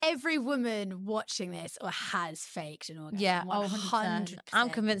Every woman watching this or has faked an orgasm. Yeah, 100%. I'm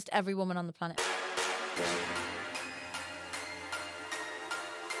convinced every woman on the planet.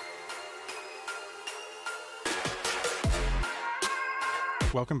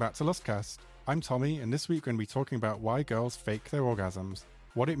 Welcome back to Lustcast. I'm Tommy, and this week we're going to be talking about why girls fake their orgasms,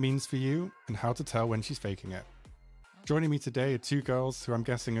 what it means for you, and how to tell when she's faking it. Joining me today are two girls who I'm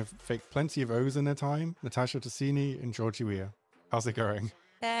guessing have faked plenty of O's in their time, Natasha Tassini and Georgie Weir. How's it going?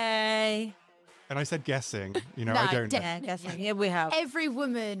 Hey. And I said guessing, No, I don't know. Yeah, guessing. Yeah, we have. Every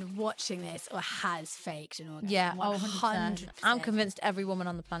woman watching this or has faked an orgasm. Yeah, 100%. I'm convinced every woman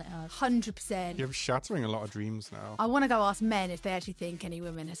on the planet has. 100%. You're shattering a lot of dreams now. I want to go ask men if they actually think any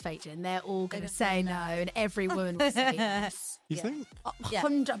woman has faked it, and they're all going to say no, and every woman will say yes. You think?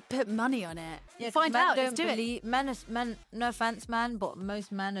 100, put money on it. Yeah, Find men out, don't let's do it. believe, men, no offense, man, but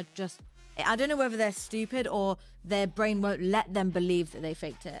most men are just, I don't know whether they're stupid or their brain won't let them believe that they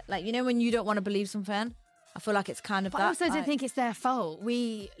faked it. Like, you know, when you don't want to believe something, I feel like it's kind of But that. I also don't think it's their fault.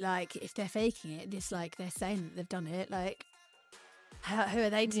 If they're faking it, it's like they're saying that they've done it. Like, who are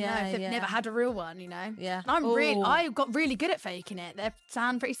they to know if they've never had a real one, you know? Yeah. And I got really good at faking it. They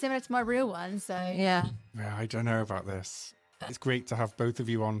sound pretty similar to my real one, so. Yeah. Yeah, I don't know about this. It's great to have both of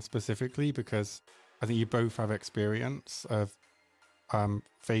you on specifically because I think you both have experience of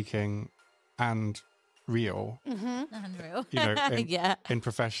faking and real, Unreal. in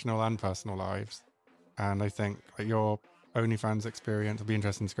professional and personal lives. And I think that your OnlyFans experience will be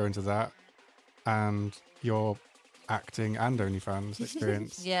interesting to go into that. And your acting and OnlyFans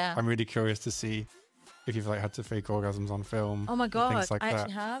experience. Yeah. I'm really curious to see if you've had to fake orgasms on film. Oh my God, things like I that.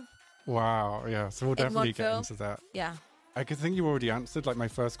 actually have. Wow, yeah. So we'll In definitely one get film. into that. Yeah. I could think you already answered my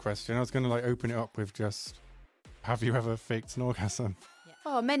first question. I was going to open it up with just, have you ever faked an orgasm?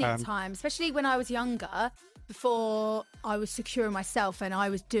 Oh, many times, especially when I was younger, before I was secure in myself and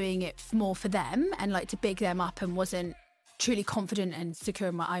I was doing it more for them and to big them up and wasn't truly confident and secure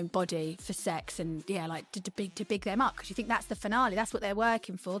in my own body for sex and to big them up because you think that's the finale, that's what they're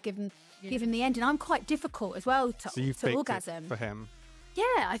working for, give them the end. And I'm quite difficult as well to orgasm. It for him. Yeah,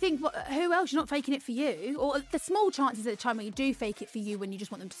 I think who else? You're not faking it for you, or the small chances at the time when you do fake it for you when you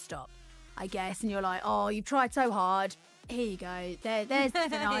just want them to stop, I guess, and you're like, oh, you've tried so hard. Here you go. There's the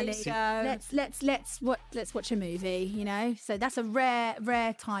finale. Let's watch a movie. You know, so that's a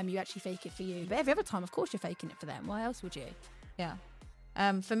rare time you actually fake it for you. But every other time, of course, you're faking it for them. Why else would you? Yeah.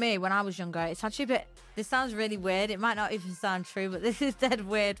 For me, when I was younger, it's actually a bit, this sounds really weird. It might not even sound true, but this is dead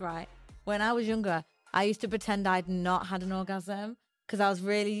weird, right? When I was younger, I used to pretend I'd not had an orgasm because I was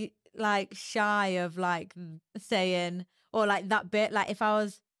really shy of saying, or that bit, if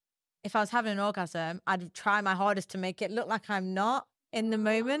I was having an orgasm, I'd try my hardest to make it look like I'm not in the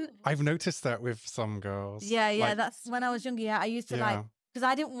moment. I've noticed that with some girls. Yeah, that's when I was younger. Yeah, I used to because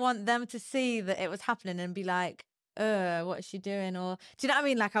I didn't want them to see that it was happening and be like, what is she doing? Or do you know what I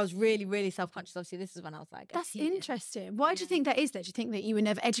mean? I was really, really self-conscious. Obviously, this is when I was like, that's interesting. Why do you think that is? That do you think that you were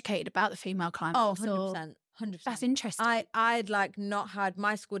never educated about the female climax? Oh, 100%. 100%. That's interesting. I'd not had,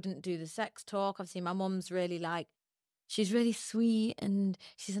 my school didn't do the sex talk. Obviously, my mum's really she's really sweet and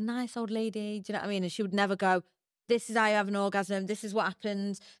she's a nice old lady. Do you know what I mean? And she would never go, this is how you have an orgasm. This is what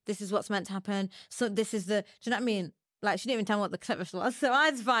happens. This is what's meant to happen. So this is do you know what I mean? She didn't even tell me what the clitoris was. So I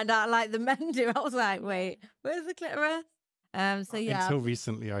had to find out the men do. I was like, wait, where's the clitoris? So yeah. Until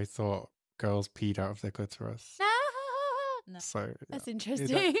recently, I thought girls peed out of their clitoris. No. So that's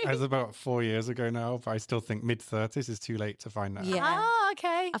interesting. That was about 4 years ago now, but I still think mid-30s is too late to find that out. Yeah. Ah,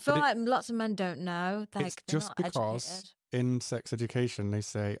 okay. I feel like lots of men don't know. It's just because in sex education they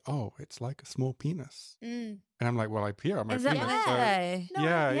say, oh, it's like a small penis. And I'm like, well, I pee out my Is penis. that So, right?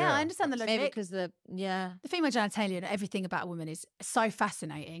 No, yeah. I understand the logic. Maybe because the female genitalia and everything about a woman is so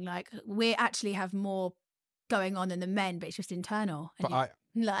fascinating. We actually have more going on than the men, but it's just internal. But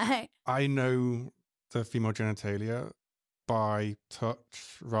I know the female genitalia by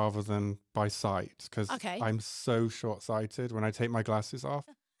touch rather than by sight because I'm so short-sighted when I take my glasses off.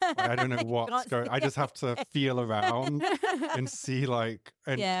 I don't know what's going. I just have to feel around and see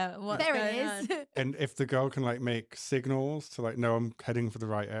what's there it is. And if the girl can make signals to know I'm heading for the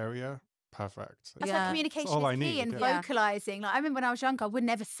right area, perfect. That's communication all I is key need, and vocalizing. I remember when I was younger, I would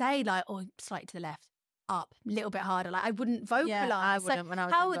never say oh, slightly to the left, up, a little bit harder. I wouldn't vocalize. Yeah, I wouldn't when I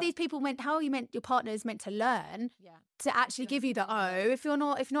was how younger. are these people how are you meant your partner is meant to learn to actually give you the if you're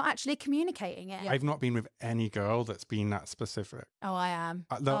not actually communicating it? I've not been with any girl that's been that specific. Oh, I am.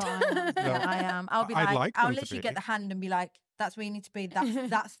 I am. I'll be I'd like I'll them to literally be. get the hand and be like, that's where you need to be.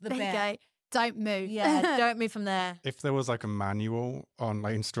 That's the bit. Don't move. Yeah, don't move from there. If there was like a manual on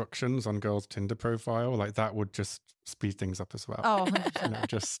like instructions on girls' Tinder profile, like that would just speed things up as well. Oh, 100%. You know,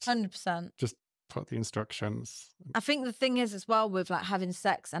 just 100%. put the instructions. I think the thing is as well with like having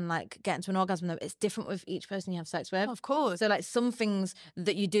sex and like getting to an orgasm, though, it's different with each person you have sex with. Of course. So like some things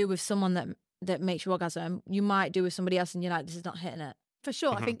that you do with someone that makes you orgasm, you might do with somebody else and you're like, this is not hitting it. For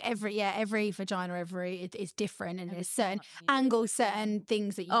sure. Mhm. I think every vagina, is different, and Every there's certain part you do. angles, certain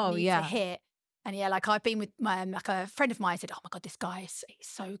things that you Oh, need yeah. to hit. And yeah, like I've been with like a friend of mine said, oh my God, this guy he's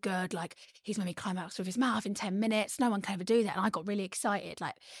so good. Like he's made me climax with his mouth in 10 minutes. No one can ever do that. And I got really excited,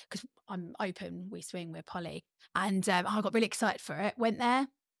 like, because I'm open, we swing, we're poly. And I got really excited for it. Went there.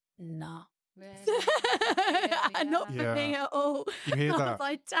 Nah. Not for me Yeah. at all. You hear I was that?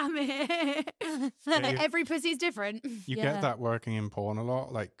 like, damn it. Yeah, you- Every pussy's different. You Yeah. get that working in porn a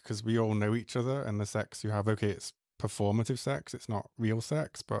lot, like, because we all know each other and the sex you have, okay, it's performative sex, it's not real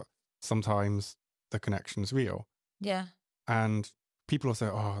sex, but sometimes the connection's real. Yeah. And people will say,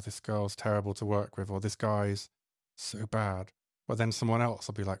 oh, this girl's terrible to work with, or this guy's so bad. But then someone else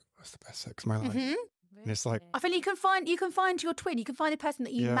will be like, that's the best sex of my life. Mhm. And it's like- I feel you can find your twin. You can find the person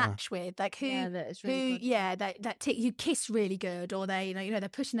that you Yeah. match with, like who, Yeah, that is really good. you kiss really good, or they, they're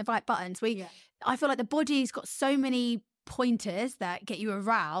pushing the right buttons. Yeah. I feel like the body's got so many pointers that get you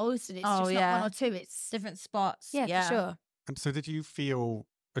aroused, and it's Oh, just not yeah. one or two. It's Different spots. for sure. And so did you feel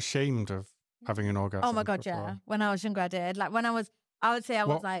ashamed of having an orgasm? Oh my God, before? yeah. When I was younger, I did. Like when I would say I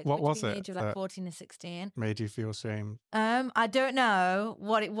was like what between was the it age of like that- 14 and 16. Made you feel ashamed? I don't know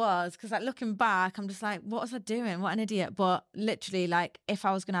what it was because like looking back, I'm just like, what was I doing? What an idiot. But literally, like if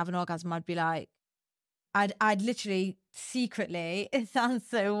I was gonna have an orgasm, I'd be like, I'd literally secretly. It sounds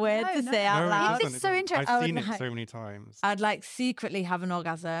so weird No, to no. say out No, it loud. This doesn't, is so it doesn't. interesting. I I've would seen it like- so many times. I'd like secretly have an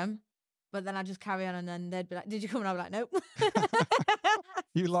orgasm, but then I'd just carry on, and then they'd be like, "Did you come?" And I'd be like, "Nope."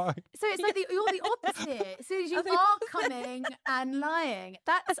 You lie. So it's like you're the opposite. As soon as you are coming and lying,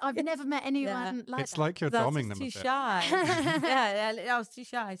 I've never met anyone like It's that. like you're I was doming just them a too bit. shy. yeah, I was too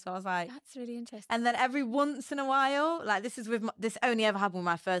shy, so I was like. That's really interesting. And then every once in a while, like this is with this only ever happened with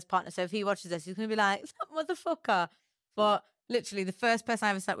my first partner. So if he watches this, he's gonna be like, "That motherfucker." But literally, the first person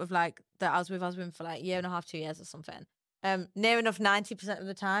I ever slept with, like that I was with for like a year and a half, 2 years or something. Near enough 90% of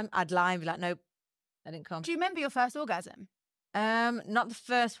the time, I'd lie and be like, "Nope, I didn't come." Do you remember your first orgasm? Not the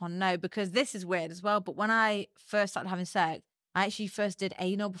first one, no, because this is weird as well. But when I first started having sex, I actually first did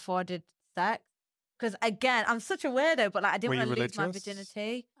anal before I did sex. Because again, I'm such a weirdo, but like I didn't Were want you to lose my religious?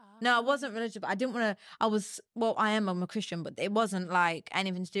 virginity. No, I wasn't religious, but I didn't want to. I'm a Christian, but it wasn't like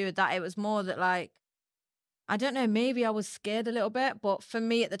anything to do with that. It was more that like, I don't know, maybe I was scared a little bit. But for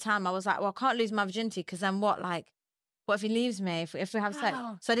me at the time, I was like, well, I can't lose my virginity because then what? Like, what if he leaves me if we have sex?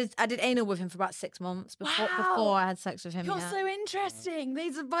 Wow. So I did anal with him for about 6 months before I had sex with him. You're yeah. so interesting.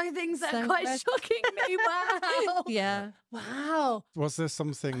 These are both things that So are quite much. shocking me. Wow. Yeah. Wow. Was there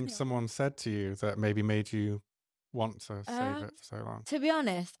something someone said to you that maybe made you want to save Um, it for so long? To be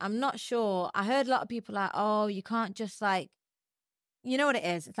honest, I'm not sure. I heard a lot of people like, oh, you can't just like, you know what it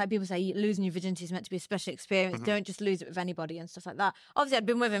is? It's like people say losing your virginity is meant to be a special experience. Mhm. Don't just lose it with anybody and stuff like that. Obviously, I'd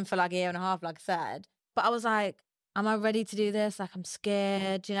been with him for like a year and a half, like I said. But I was like, am I ready to do this? Like, I'm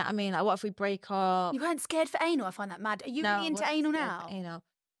scared. Do you know what I mean? Like, what if we break up? You weren't scared for anal? I find that mad. Are you No, really into wasn't anal scared now? for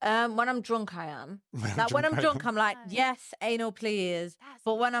Anal. When I'm drunk, I am. Like when I'm I drunk, am. I'm like, Nice. yes, anal, please. That's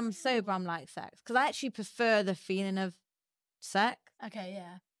But when I'm sober, I'm like sex because I actually prefer the feeling of sex. Okay,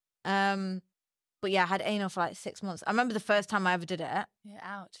 yeah. But yeah, I had anal for like 6 months. I remember the first time I ever did it. Yeah,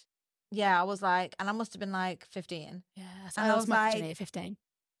 ouch. Yeah, I was like, and I must have been like 15. Yeah, And I I was was my like- virginity at 15.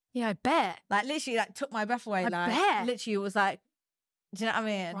 Yeah, I bet. Like literally, like took my breath away. I Like bet. literally, it was like, do you know what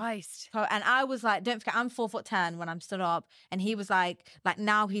I mean? Christ. And I was like, don't forget, I'm 4'10" when I'm stood up, and he was like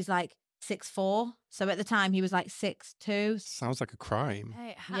now he's like 6'4". So at the time he was like 6'2". Sounds like a crime.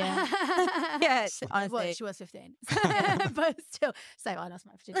 Hey, Yeah. Yeah, Well, honestly. she was 15. But still. So I lost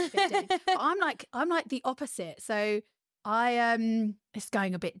my virginity at 15. But I'm like the opposite. So it's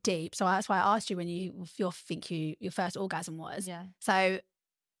going a bit deep. So that's why I asked you when your first orgasm was. Yeah. So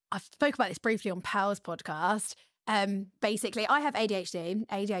I spoke about this briefly on Pal's podcast. Basically, I have ADHD.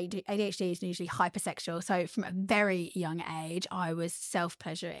 ADHD is usually hypersexual. So from a very young age, I was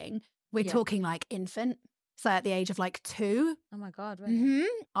self-pleasuring. We're Yeah. talking like infant. So at the age of like 2, Oh my God. Really? mhm,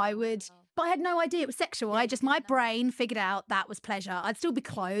 I would, Wow. but I had no idea it was sexual. My brain figured out that was pleasure. I'd still be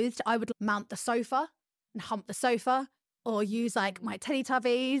clothed. I would mount the sofa and hump the sofa, or use like my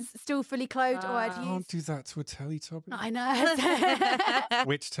Teletubbies, still fully clothed, or I'd Wow. Can't use. do that to a Teletubby. I know.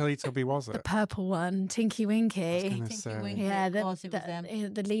 Which Teletubby was The it? purple one, Tinky Winky. gonna Tinky say. Winky, Yeah, of course it was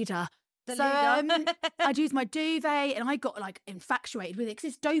them. the leader. So I'd use my duvet, and I got like infatuated with it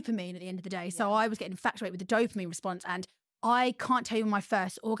because it's dopamine at the end of the day. So I was getting infatuated with the dopamine response, and I can't tell you when my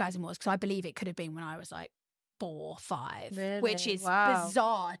first orgasm was, because I believe it could have been when I was like 4 or 5, Really? which is Wow.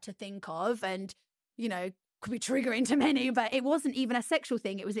 bizarre to think of, and could be triggering to many. But it wasn't even a sexual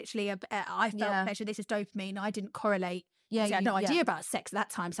thing. It was literally I felt pleasure. This is dopamine. I didn't correlate. I had no idea about sex at that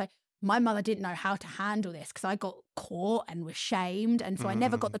time. So my mother didn't know how to handle this because I got caught and was shamed. And so I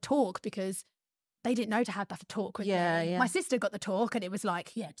never got the talk because they didn't know to have to talk with me. Yeah. My sister got the talk, and it was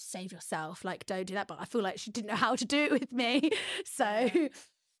like, save yourself. Like, don't do that. But I feel like she didn't know how to do it with me. So,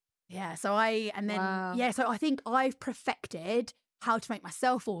 so I think I've perfected how to make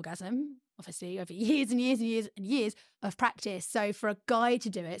myself orgasm, obviously, over years and years and years and years of practice. So for a guy to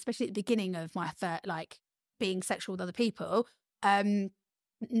do it, especially at the beginning of my being sexual with other people,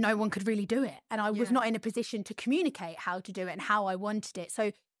 no one could really do it. And I was not in a position to communicate how to do it and how I wanted it.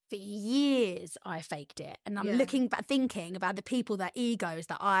 So for years, I faked it. And I'm looking back, thinking about the people, their egos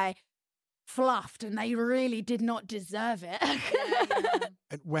that I fluffed, and they really did not deserve it.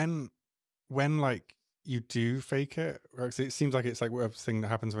 When like you do fake it, it seems like it's like a thing that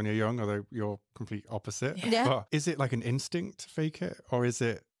happens when you're young, although you're complete opposite. Yeah. But is it like an instinct to fake it, or is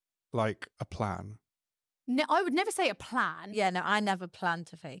it like a plan? No, I would never say a plan. Yeah, no, I never planned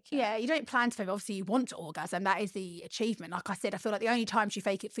to fake it. Yeah, you don't plan to fake it. Obviously, you want to orgasm. That is the achievement. Like I said, I feel like the only time you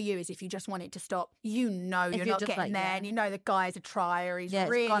fake it for you is if you just want it to stop. You're not getting there, and the guy's a trier. He's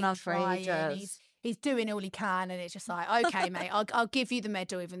really gone on for trying. ages. He's doing all he can, and it's just like, okay, mate, I'll give you the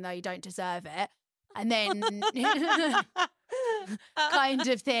medal even though you don't deserve it. And then kind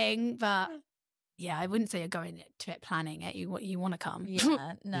of thing. But yeah, I wouldn't say you're going to it planning it. You want to come.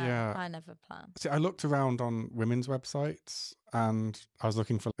 I never planned. See, I looked around on women's websites and I was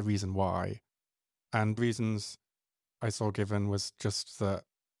looking for a reason why. And reasons I saw given was just that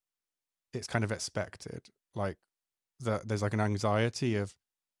it's kind of expected. Like that there's like an anxiety of,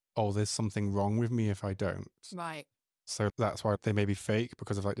 oh, there's something wrong with me if I don't. Right. So that's why they may be fake,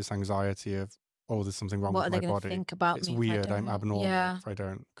 because of like this anxiety of, oh, there's something wrong with my body. What are they going to think about it's me? It's weird. I'm abnormal if I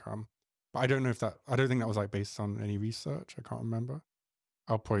don't come. But I don't know if I don't think that was like based on any research. I can't remember.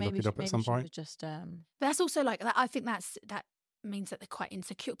 I'll probably look it up at some point. Just, But that's also like, I think that means that they're quite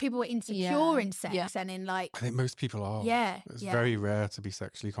insecure. People are insecure in sex and in like... I think most people are. Yeah. It's very rare to be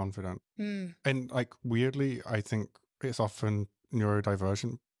sexually confident. And like weirdly, I think it's often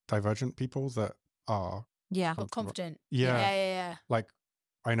neurodivergent people that are confident. Yeah. Like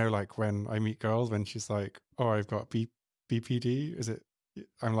I know, like when I meet girls, when she's like, oh, I've got BPD, is it?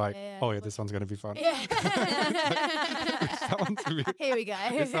 I'm like, oh yeah, this one's going to be fun. Yeah. Here we go.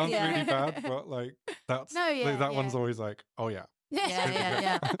 It sounds really bad, but like that's that one's always like, oh yeah.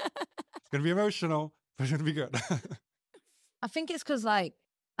 Yeah. It's going to be emotional, but it's going to be good. I think it's because like,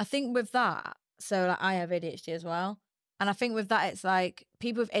 I think with that, so like I have ADHD as well. And I think with that, it's like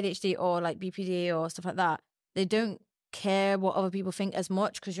people with ADHD or like BPD or stuff like that, they don't care what other people think as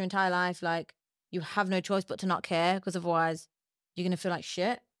much, because your entire life, like you have no choice but to not care, because otherwise you're going to feel like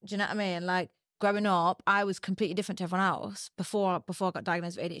shit. Do you know what I mean? Like growing up, I was completely different to everyone else. Before I got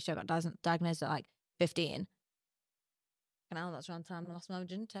diagnosed with ADHD, I got diagnosed at like 15. Now that's around the time I lost my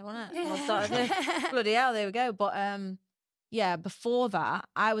virginity, wasn't it? Bloody hell, there we go. But before that,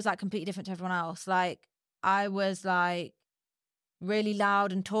 I was like completely different to everyone else. Like I was like really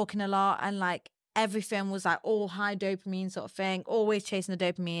loud and talking a lot, and like everything was like all high dopamine sort of thing, always chasing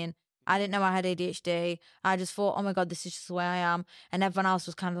the dopamine. I didn't know I had ADHD. I just thought, oh my God, this is just the way I am. And everyone else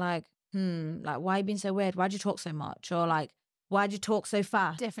was kind of like, like, why are you being so weird? Why'd you talk so much? Or like, why'd you talk so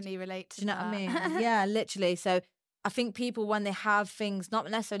fast? Definitely relate to Do you know what I mean? Yeah, literally. So I think people, when they have things not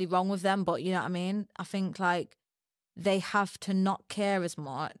necessarily wrong with them, but you know what I mean? I think like they have to not care as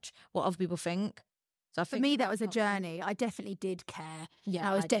much what other people think. So for me, that was a journey. I definitely did care. Yeah,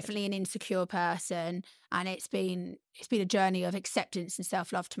 I was definitely an insecure person, and it's been a journey of acceptance and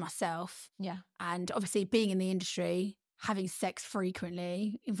self-love to myself. Yeah, and obviously being in the industry, having sex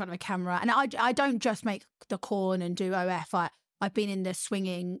frequently in front of a camera, and I don't just make the corn and do OF. I've been in the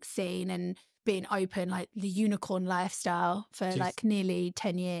swinging scene and being open, like the unicorn lifestyle, for like nearly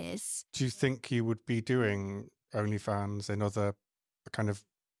 10 years. Do you think you would be doing OnlyFans and other kind of,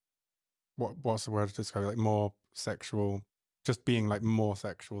 what's the word to describe, like more sexual, just being like more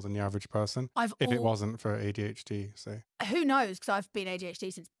sexual than the average person, if it wasn't for ADHD, say? Who knows, because I've been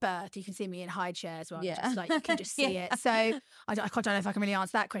ADHD since birth. You can see me in high chairs where I'm just like, you can just see it. So I don't know if I can really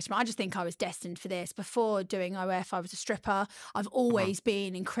answer that question, but I just think I was destined for this. Before doing OF, I was a stripper. I've always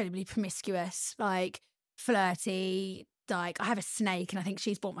been incredibly promiscuous, like flirty. Like I have a snake, and I think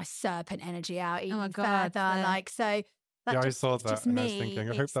she's brought my serpent energy out even further. Yeah. Like, so That I just- saw it's that just and I was me. thinking, I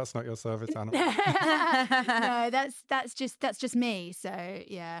hope It's- that's not your service animal. No, that's just me. So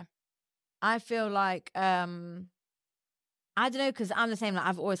yeah. I feel like I don't know, because I'm the same. Like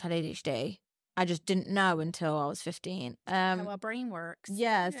I've always had ADHD. I just didn't know until I was 15. How our brain works.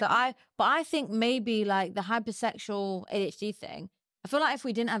 Yeah. So I think maybe like the hypersexual ADHD thing. I feel like if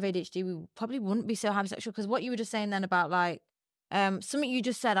we didn't have ADHD, we probably wouldn't be so hypersexual. Because what you were just saying then about like something you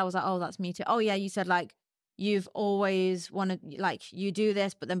just said, I was like, oh, that's me too. Oh yeah, you said like you've always wanted, like you do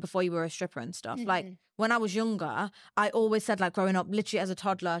this, but then before you were a stripper and stuff. Like when I was younger, I always said, like growing up, literally as a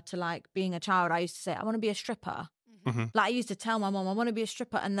toddler to like being a child, I used to say, I want to be a stripper. Mhm. Like I used to tell my mom, I want to be a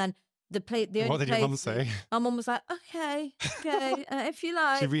stripper, and then the only What did your mum say? My mom was like, okay, if you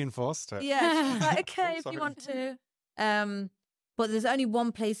like. She reinforced it. Yeah, she was like, okay, Oh, if you sorry. want to. But there's only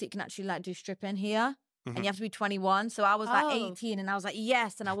one place that you can actually like do stripping here, and you have to be 21. So I was like Oh. 18, and I was like,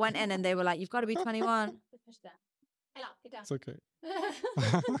 yes, and I went in, and they were like, you've got to be 21. Ella, get down. It's okay.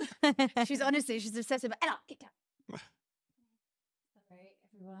 She's obsessed with Ella, get down. Sorry,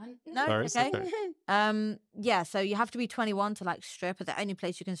 everyone. No, No, it's it's okay. okay. Yeah, so you have to be 21 to like strip at the only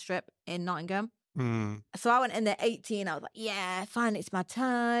place you can strip in Nottingham. Mm. So I went in there 18. I was like, yeah, fine, it's my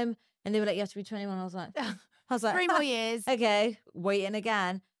time. And they were like, you have to be 21. I was like, 3 more years. okay, waiting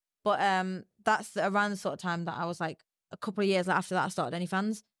again. But that's around the sort of time that I was like a couple of years after that I started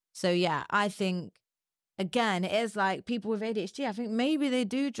OnlyFans. So yeah, I think again it is like people with ADHD. I think maybe they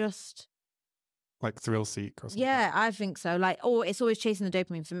do just Like thrill seek or something. yeah, I think so. Like, or it's always chasing the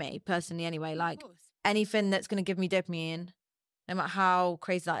dopamine for me personally. Anyway, like anything that's going to give me dopamine, no matter how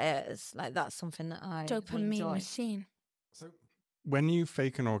crazy that is, like that's something that I will Dopamine enjoy. machine. So when you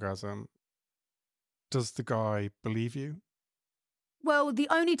fake an orgasm, does the guy believe you? Well, the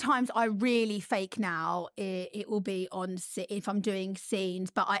only times I really fake now, it will be on if I'm doing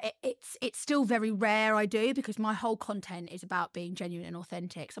scenes, but it's still very rare I do, because my whole content is about being genuine and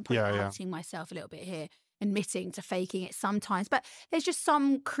authentic. So I'm probably Yeah. outing myself a little bit here, admitting to faking it sometimes. But there's just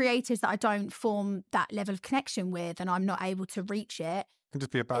some creators that I don't form that level of connection with, and I'm not able to reach it. It can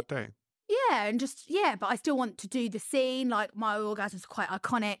just be a bad day. Yeah, and but I still want to do the scene. Like my orgasms are quite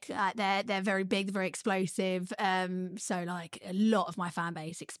iconic. They're very big, very explosive. So like a lot of my fan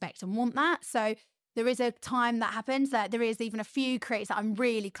base expect and want that. So there is a time that happens that there is even a few creators that I'm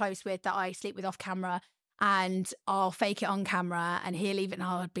really close with that I sleep with off camera, and I'll fake it on camera, and he'll even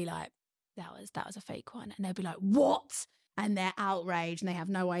I would be like, that was a fake one, and they'll be like, what? And they're outraged and they have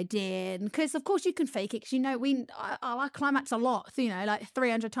no idea. Because, of course, you can fake it because, I climax a lot, like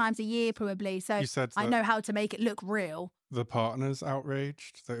 300 times a year probably. So You said I that know how to make it look real. the partner's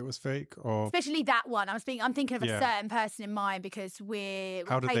outraged that it was fake, or Especially that one. I'm thinking of a Yeah. certain person in mind, because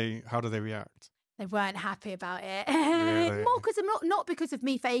how do they react? They weren't happy about it. Really? More because not because of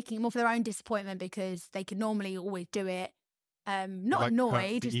me faking, more for their own disappointment, because they can normally always do it. Not Like, hurt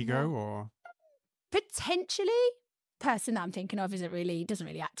annoyed. the just ego, more- or Potentially. Person that I'm thinking of doesn't really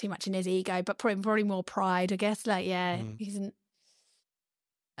act too much in his ego, but probably more pride, I guess. Like, yeah, he isn't.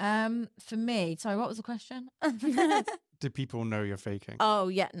 For me, sorry, what was the question? do people know you're faking? Oh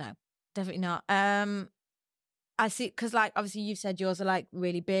yeah, no, definitely not. I see, because like obviously you've said yours are like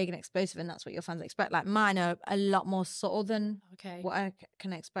really big and explosive, and that's what your fans expect. Like mine are a lot more subtle than Okay. what I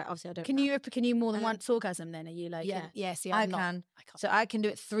can expect. Obviously, I don't. Can you more than Um, once orgasm? Then are you like yeah. See, I I'm not. can. I can't. So I can do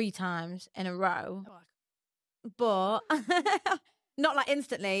it 3 times in a row, Oh, but not like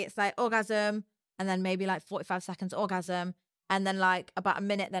instantly. It's like orgasm, and then maybe like 45 seconds orgasm, and then like about a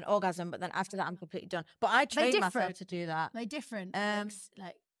minute, then orgasm. But then after that, I'm completely done. But I train myself different? to do that. They're different.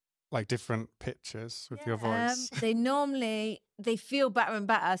 Like Like different pitches with your voice? They feel better and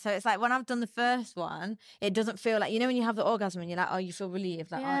better. So it's like when I've done the first one, it doesn't feel like, when you have the orgasm and you're like, oh, you feel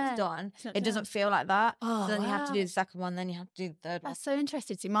relieved, like, oh, Yeah. it's done. It's not It doesn't done. feel like that. Oh, So then you have to do wow. the second one, then you have to do the third one. That's so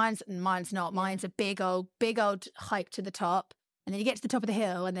interesting. See, mine's not. Mine's a big old hike to the top, and then you get to the top of the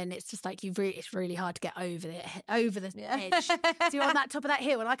hill, and then it's just like it's really hard to get over the edge. So you're on that top of that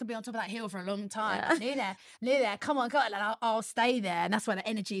hill, and I could be on top of that hill for a long time. Yeah. Near there. Come on, God, and I'll stay there, and that's where the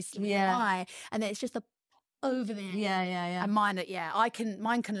energy is high, and then it's just over there. Yeah. And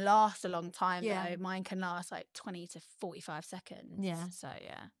mine can last a long time. Yeah. Though. Mine can last like 20 to 45 seconds. Yeah. So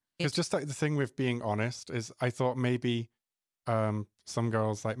yeah. It's just like the thing with being honest is I thought maybe some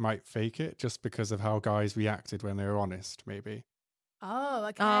girls like might fake it just because of how guys reacted when they were honest, maybe. Oh,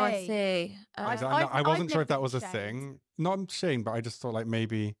 okay. Oh, I see. I wasn't sure if that was a shamed. thing. Not shame, but I just thought like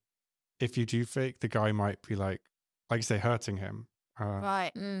maybe if you do fake, the guy might be like you say, hurting him.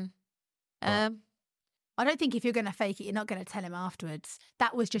 Right. I don't think if you're going to fake it, you're not going to tell him afterwards.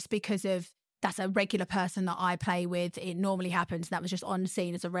 That was just because that's a regular person that I play with. It normally happens. That was just on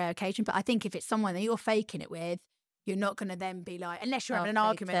scene as a rare occasion. But I think if it's someone that you're faking it with, you're not going to then be like, unless you're I'll having an fake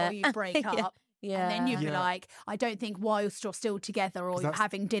argument it. or you break Yeah. up. Yeah. And then you'd be Yeah. like, I don't think whilst you're still together or 'Cause you're that's-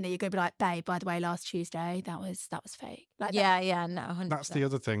 having dinner, you're going to be like, babe, by the way, last Tuesday, that was fake. Like Yeah, no, 100%. That's the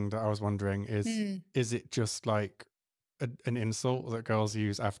other thing that I was wondering is it just like an insult that girls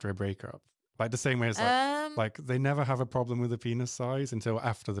use after a breakup? Like the same way as like they never have a problem with the penis size until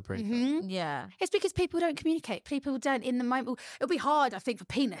after the breakup. Yeah. It's because people don't communicate. People don't in the moment. It'll be hard, I think, for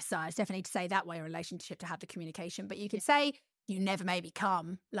penis size, definitely to say that way in a relationship to have the communication. But you could say you never maybe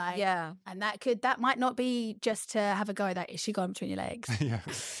come. Like, Yeah. and that might not be just to have a go at that issue going between your legs. Yeah.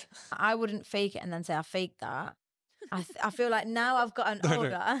 I wouldn't fake it and then say I faked that. I feel like now I've gotten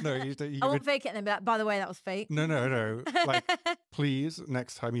older. No, you don't. I won't fake it and then be like, by the way, that was fake. No. Like, please,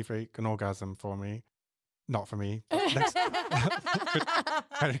 next time you fake an orgasm for me, not for me.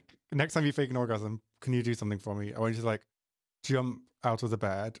 Next time you fake an orgasm, can you do something for me? I want you to like jump out of the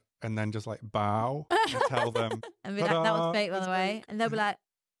bed and then just like bow and tell them. And be like, that was "Ta-da, fake, by it's the way. fake." And they'll be like,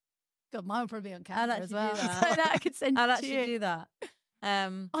 God, mine would probably be on I'll camera actually as well. do that. So that I could send I'll it to actually you. do that.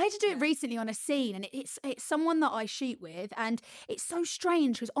 I had to do it recently on a scene, and it's someone that I shoot with, and it's so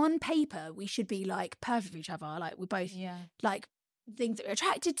strange because on paper we should be like perfect for each other, like we're both like things that we're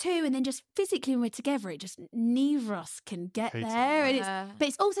attracted to, and then just physically when we're together, it just neither of us can get Hates it. there. And Yeah. but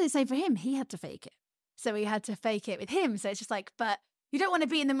it's also the same for him. He had to fake it, so we had to fake it with him. So it's just like, but you don't want to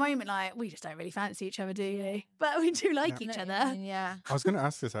be in the moment like we just don't really fancy each other, do you? But we do like each other. Yeah. I was going to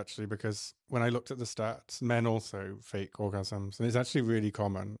ask this actually because when I looked at the stats, men also fake orgasms, and it's actually really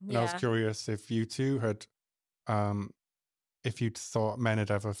common. And I was Yeah. curious if you two had, if you'd thought men had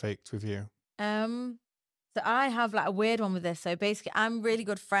ever faked with you. So I have like a weird one with this. So basically, I'm really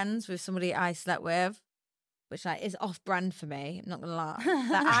good friends with somebody I slept with, which like is off brand for me. I'm not gonna lie.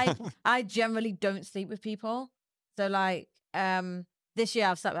 Like, I generally don't sleep with people. So like this year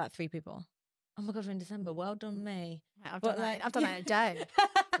I've slept with like 3 people. Oh my god, we're in December. Well done, me. I've But, done that. like- I've done that in a day.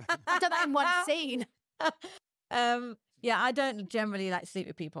 I've done that in one scene. Yeah, I don't generally like sleep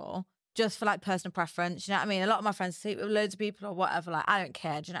with people just for like personal preference. You know what I mean? A lot of my friends sleep with loads of people or whatever. Like, I don't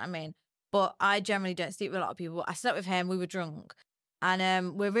care. Do you know what I mean? But I generally don't sleep with a lot of people. I slept with him. We were drunk,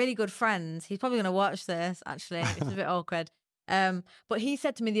 and we're really good friends. He's probably gonna watch this. Actually, it's a bit awkward. But he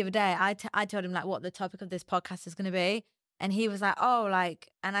said to me the other day. I told him like what the topic of this podcast is gonna be, and he was like, "Oh, like,"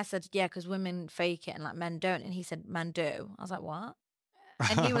 and I said, "Yeah, because women fake it and like men don't." And he said, "Men do." I was like, "What?"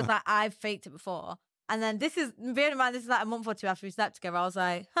 And he was like, "I've faked it before." And then bear in mind, this is like a month or 2 after we slept together. I was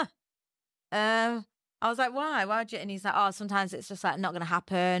like, "Huh." I was like, "Why? Why would you?" And he's like, "Oh, sometimes it's just like not going to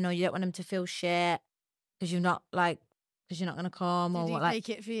happen, or you don't want him to feel shit because you're not going to come, or Did he what." Like, fake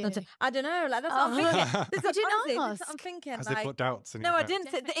it for you? I don't know. Like that's what I'm thinking. This You is, didn't honestly, this is what ask? I'm thinking. Has like, it put doubts in no, your I head? didn't.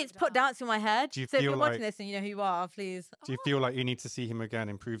 Definitely It's put put doubts in my head. Do you So if feel you're watching like- this and you know who you are, please. Do you feel like you need to see him again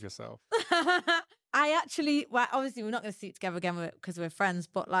and prove yourself? I actually, well, obviously, we're not going to sleep together again because we're friends.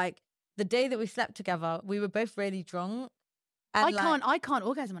 But like the day that we slept together, we were both really drunk. And I can't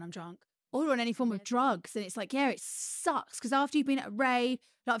orgasm when I'm drunk or on any form of drugs. And it's like, yeah, it sucks because after you've been at a rave,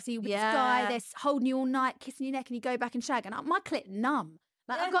 like obviously with this guy, Yeah. they're holding you all night, kissing your neck, and you go back and shag, and my clit numb.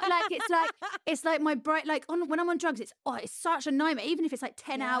 Like I've got like it's like my bright like when I'm on drugs, it's such a nightmare. Even if it's like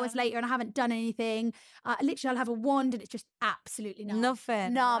 10 hours later and I haven't done anything, literally I'll have a wand and it's just absolutely numb.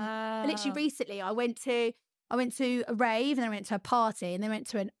 Nothing. Numb. Wow. But literally recently, I went to a rave and then I went to a party and then went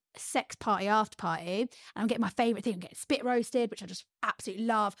to a sex party after party, and I'm getting my favourite thing. I'm getting spit roasted, which I just absolutely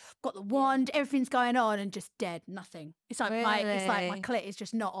love. Got the wand, everything's going on, and just dead, nothing. It's like my Really? clit is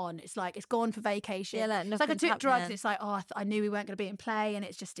just not on. It's like it's gone for vacation. Yeah, like it's like I nothing's took drugs. happening. It's like I knew we weren't going to be in play, and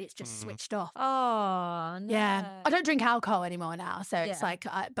it's just switched off. Oh, no. Yeah, I don't drink alcohol anymore now, so it's Yeah. like.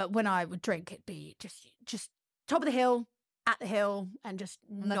 But when I would drink, it'd be just top of the hill, at the hill, and just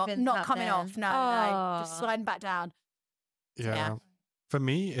Nothing's not coming happening. off. No, just Oh. sliding back down. Yeah. For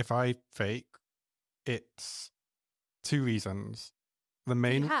me, if I fake, it's 2 reasons. The You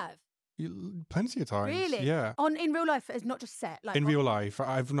main, have plenty of times. really Yeah. in real life, it's not just set. Like In real life,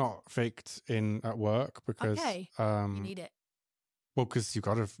 I've not faked at work because, Okay. you need it. well, because you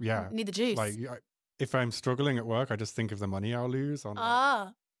got to, yeah. You need the juice. Like, if I'm struggling at work, I just think of the money I'll lose on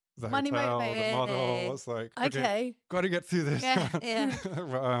like, the money hotel, the motivated. model. It's like, okay, okay. got to get through this. Yeah,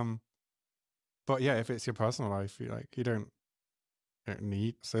 yeah. But yeah, if it's your personal life, you don't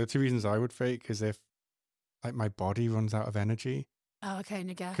need. So the 2 reasons I would fake is if like my body runs out of energy, Oh, okay.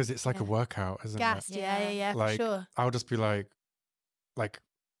 No gas. because it's like a workout, isn't Gassed. it? Yeah, Like, for sure. I'll just be like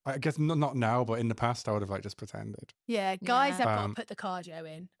I guess not now, but in the past I would have like just pretended. Yeah, guys have got Um, to put the cardio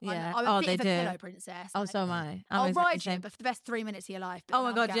in. Yeah. I'm a Oh, bit they of a do. pillow princess. Oh, like, so am I. I'll exactly ride the you, same. but for the best 3 minutes of your life. but Oh my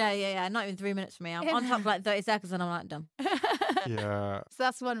then god, I'll yeah. gas. Not even 3 minutes for me. I'm Yeah. on top for like 30 seconds and I'm like done. Yeah. So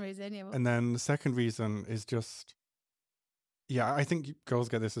that's one reason. Yeah. And then the second reason is just Yeah, I think girls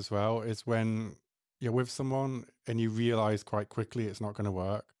get this as well, is when you're with someone and you realize quite quickly it's not going to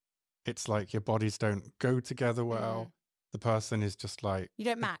work. It's like your bodies don't go together well. The person is just like, You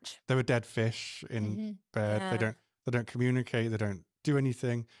don't match. they're a dead fish in bed. Yeah. They don't communicate. They don't do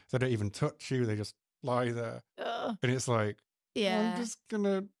anything. They don't even touch you. They just lie there. Ugh. And it's like, Yeah. I'm just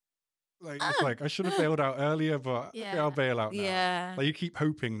gonna it's like I should have bailed out earlier, but okay, I'll bail out now. Yeah. Like you keep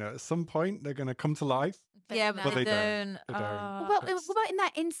hoping that at some point they're gonna come to life. Yeah, but they don't. They don't. Oh. What about in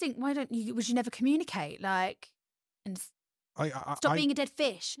that instinct? Why don't you? Would you never communicate? Like, and stop being a dead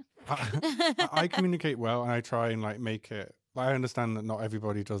fish. I communicate well, and I try and like make it. I understand that not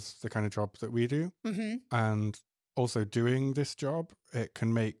everybody does the kind of job that we do, and also doing this job, it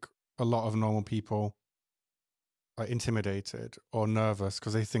can make a lot of normal people intimidated or nervous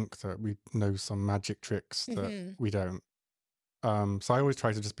because they think that we know some magic tricks that we don't. So I always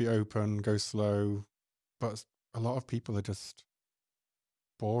try to just be open, go slow, but a lot of people are just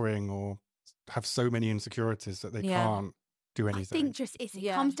boring or have so many insecurities that they can't do anything. I think just it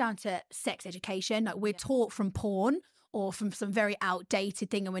comes down to sex education. Like we're taught from porn or from some very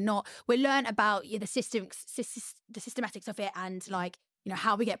outdated thing, and we're learned about the systematics of it, and like, you know,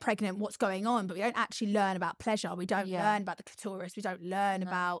 how we get pregnant, what's going on, but we don't actually learn about pleasure. We don't learn about the clitoris. We don't learn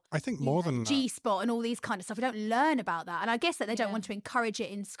about, I think, more than G-spot and all these kind of stuff. We don't learn about that. And I guess that they don't want to encourage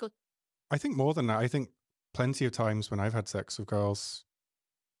it in school. I think more than that, I think plenty of times when I've had sex with girls,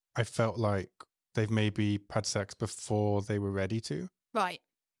 I felt like they've maybe had sex before they were ready to. Right.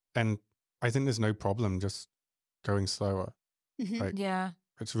 And I think there's no problem just going slower. Like,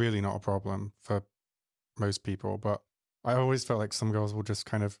 it's really not a problem for most people, but I always felt like some girls will just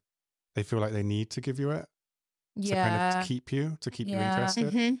kind of, they feel like they need to give you it to kind of keep you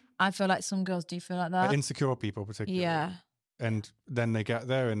interested. I feel like some girls do feel like that. Insecure people particularly. Yeah. And then they get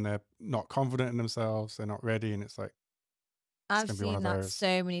there and they're not confident in themselves. They're not ready. And it's like, I've seen that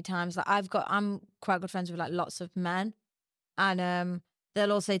so many times. Like I'm quite good friends with like lots of men, and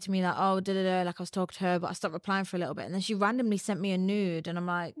they'll all say to me like, oh, like I was talking to her, but I stopped replying for a little bit, and then she randomly sent me a nude, and I'm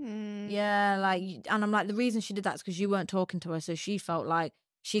like, yeah, like, and I'm like, the reason she did that is because you weren't talking to her, so she felt like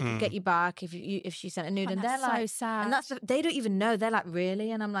she could get you back if she sent a nude, and they're like, so sad. And they don't even know. They're like, really?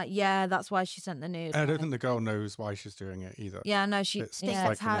 And I'm like, yeah, that's why she sent the nude. And I don't think the girl knows why she's doing it either. Yeah, no, it's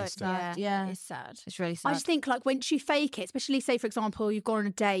like how it's sad. Yeah, it's sad. It's really sad. I just think like once you fake it, especially say for example, you've gone on a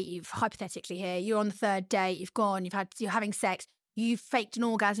date, hypothetically here, you're on the third date, you're having sex, you've faked an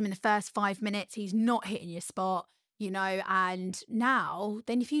orgasm in the first 5 minutes, he's not hitting your spot, you know, and now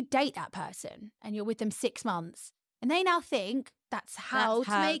then if you date that person and you're with them 6 months and they now think that's how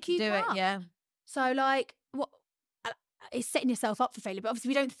to make you do it. Yeah. So like, what? It's setting yourself up for failure. But obviously,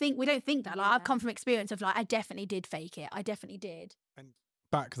 we don't think that. Like, I've come from experience of like, I definitely did fake it. I definitely did. And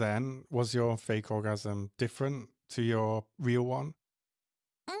back then, was your fake orgasm different to your real one?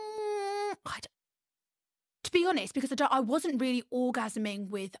 To be honest, because I wasn't really orgasming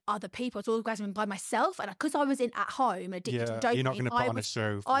with other people. I was orgasming by myself, and because I was at home addicted to dopamine, you're not going to put on a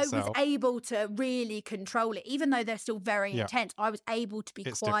show for I yourself. was able to really control it, even though they're still very intense. I was able to be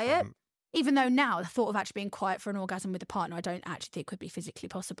quiet, different. Even though now the thought of actually being quiet for an orgasm with a partner, I don't actually think would be physically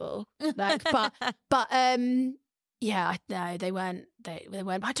possible. Like, yeah, no, they weren't. They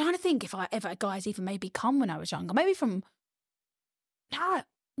weren't. I'm trying to think if guys even maybe come when I was younger, maybe from.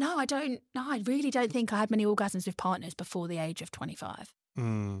 No, I don't. No, I really don't think I had many orgasms with partners before the age of 25.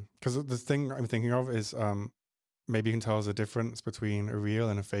 Because the thing I'm thinking of is maybe you can tell us the difference between a real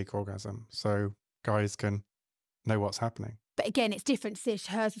and a fake orgasm, so guys can know what's happening. But again, it's different.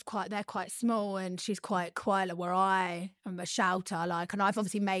 Hers was they're quite small, and she's quite quiet. Where I am a shouter, like, and I've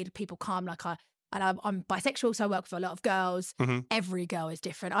obviously made people come. Like I'm bisexual, so I work with a lot of girls. Every girl is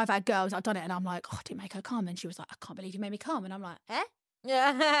different. I've had girls, I've done it, and I'm like, oh, I didn't make her come, and she was like, I can't believe you made me come, and I'm like, eh.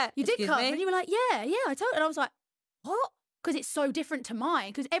 Yeah, you did come, and you were like, yeah, I told, and I was like, what? Because it's so different to mine.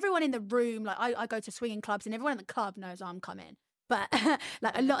 Because everyone in the room, like I go to swinging clubs, and everyone in the club knows I'm coming. But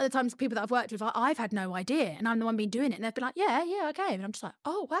like a lot of the times, people that I've worked with, I've had no idea, and I'm the one been doing it, and they've been like, yeah, I came, and I'm just like,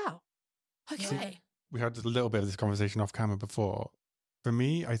 oh wow, okay. See, we had a little bit of this conversation off camera before. For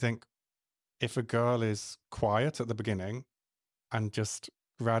me, I think if a girl is quiet at the beginning and just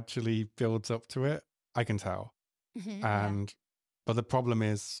gradually builds up to it, I can tell. But the problem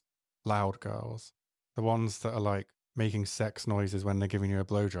is loud girls, the ones that are like making sex noises when they're giving you a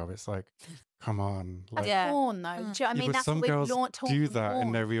blowjob. It's like, come on. Like, porn though. Do you know what I mean? That's some girls do that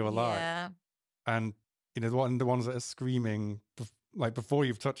in their real life. Yeah. And, you know, the ones that are screaming like before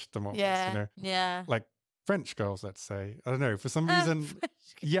you've touched them. You know? Yeah. Like French girls, let's say. I don't know. For some reason,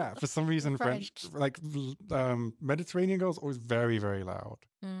 French, like Mediterranean girls always very, very loud.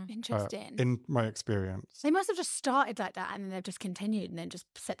 Interesting. in my experience. They must have just started like that and then they've just continued and then just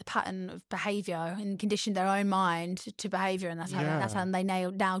set the pattern of behaviour and conditioned their own mind to behaviour, and that's how they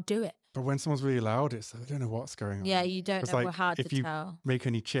now do it. But when someone's really loud, I don't know what's going on. Yeah, you don't It's know like, how to if you tell. make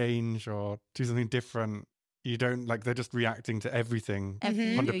any change or do something different, you don't, like, they're just reacting to everything.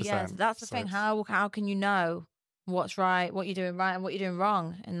 Everything you do, 100%. yeah. So that's the thing. How can you know what's right, what you're doing right, and what you're doing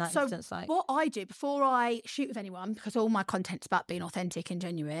wrong in that instance? Like, what I do before I shoot with anyone, because all my content's about being authentic and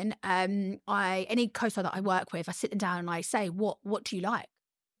genuine, any co-star that I work with, I sit them down and I say, what do you like?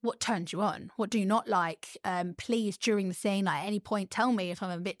 What turns you on? What do you not like? Please, during the scene, like, at any point, tell me if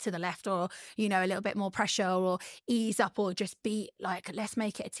I'm a bit to the left or, a little bit more pressure, or ease up, or just be like, let's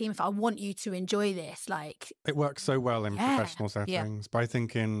make it a team. If I want you to enjoy this, like. It works so well in professional settings. But I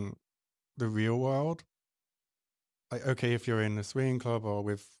think in the real world, like, okay, if you're in a swinging club or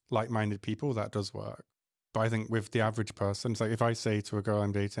with like-minded people, that does work. But I think with the average person, it's like if I say to a girl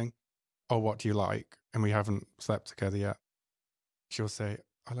I'm dating, oh, what do you like? And we haven't slept together yet, she'll say,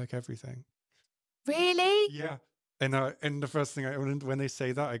 I like everything. Really? Yeah. And the first thing when they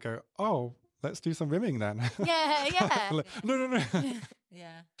say that, I go, oh, let's do some rimming then. Yeah. No.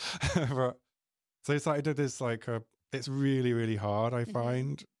 yeah. But so it's like, it's really, really hard, I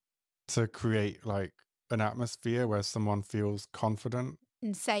find, to create like an atmosphere where someone feels confident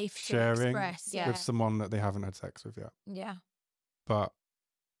and safe sharing to express with someone that they haven't had sex with yet. Yeah. But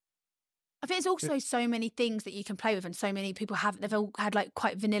I think there's also so many things that you can play with, and so many people they've all had like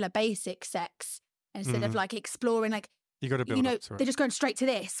quite vanilla basic sex instead of like exploring, like, you got to build up to it. They're just going straight to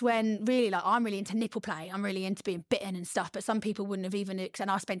this, when really, like, I'm really into nipple play. I'm really into being bitten and stuff, but some people wouldn't have even,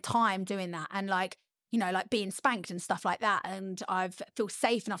 and I spend time doing that, and like, like being spanked and stuff like that. And I feel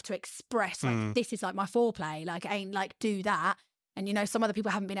safe enough to express, like, this is like my foreplay. Like, I ain't like, do that. And, some other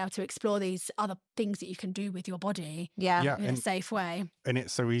people haven't been able to explore these other things that you can do with your body in a safe way. And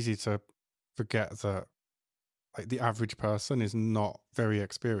it's so easy to forget that, like, the average person is not very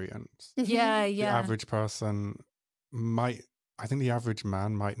experienced. Yeah. The average person I think the average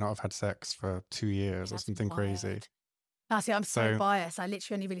man might not have had sex for 2 years or something crazy. See, I'm so biased. I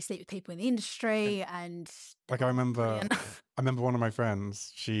literally only really sleep with people in the industry, and like, I remember one of my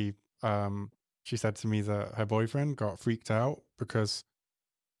friends, she said to me that her boyfriend got freaked out because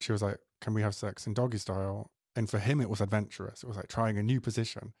she was like, can we have sex in doggy style? And for him, it was adventurous. It was like trying a new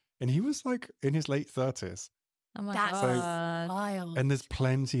position. And he was like in his late 30s. Oh my God. God. Wild. And there's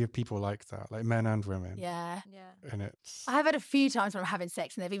plenty of people like that, like men and women. Yeah. And it's... I have had a few times when I'm having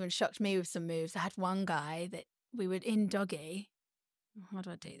sex and they've even shocked me with some moves. I had one guy that we were in doggy. How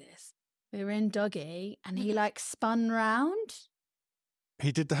do I do this? We were in doggy and he like spun round.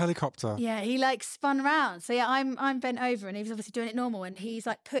 He did the helicopter. Yeah, he like spun round. So yeah, I'm bent over and he was obviously doing it normal, and he's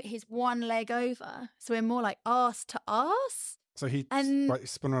like put his one leg over. So we're more like arse to arse. So he like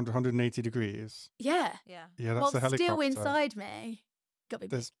spun around 180 degrees. Yeah. Yeah. Yeah, that's the helicopter. Still inside me. Got me.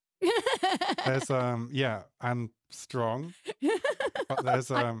 There's and strong. But there's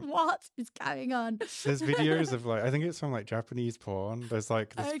what is going on? There's videos of, like, I think it's from like Japanese porn. There's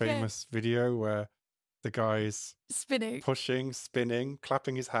like this famous video where the guy's spinning, spinning,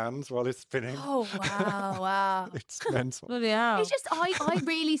 clapping his hands while he's spinning. Oh wow. It's mental. Bloody hell. It's just I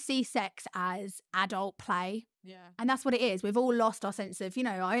really see sex as adult play. Yeah. And that's what it is. We've all lost our sense of,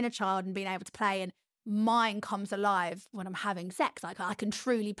 our inner child and being able to play, and mine comes alive when I'm having sex. Like, I can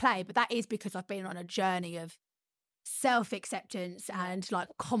truly play, but that is because I've been on a journey of self-acceptance and like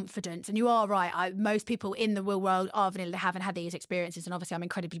confidence. And you are right. Most people in the real world are vanilla. They haven't had these experiences, and obviously I'm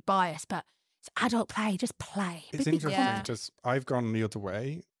incredibly biased, but it's adult play. Just play. It's interesting because I've gone the other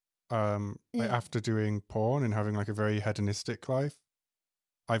way. Like, after doing porn and having like a very hedonistic life,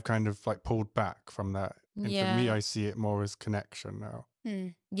 I've kind of like pulled back from that. And for me, I see it more as connection now.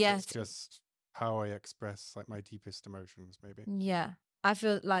 Yes. It's just how I express like my deepest emotions, maybe. Yeah. I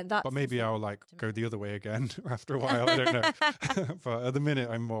feel like that. But maybe I'll like go the other way again after a while. I don't know. But at the minute,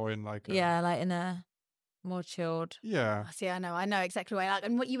 I'm more in like like in a more chilled. Yeah. See, I know exactly what I like.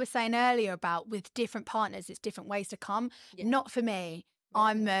 And what you were saying earlier about with different partners, it's different ways to come. Yeah. Not for me.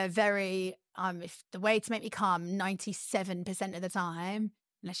 I'm the way to make me come 97% of the time,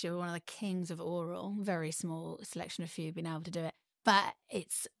 unless you're one of the kings of oral, very small selection of few being able to do it. But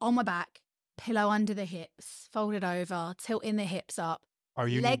it's on my back, pillow under the hips, folded over, tilting the hips up. Oh,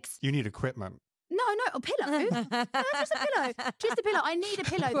 legs. You need equipment. No, a pillow. No, just a pillow. Just a pillow. I need a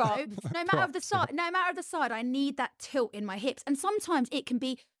pillow though. No matter of the side, I need that tilt in my hips. And sometimes it can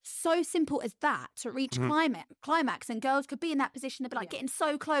be so simple as that to reach climax. And girls could be in that position. They'd be like getting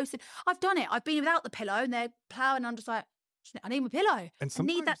so close. And I've done it. I've been without the pillow, and they're ploughing. And I'm just like, I need my pillow. And I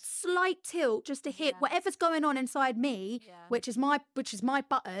need that sometimes- slight tilt just to hit whatever's going on inside me, which is my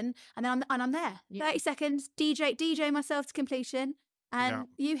button, and then I'm there. 30 seconds, DJ myself to completion, and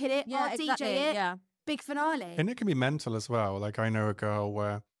you hit it. I'll DJ it. Yeah. Big finale. And it can be mental as well. Like I know a girl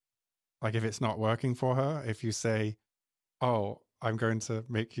where, like if it's not working for her, if you say, "Oh, I'm going to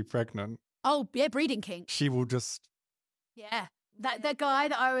make you pregnant," Oh yeah, breeding kink. she will just. Yeah. That guy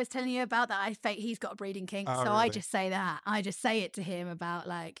that I was telling you about, that I think he's got a breeding kink. Oh, So I really? just say that. I just say it to him about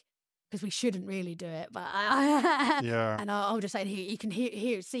like, because we shouldn't really do it, but Yeah. and I'll just say you can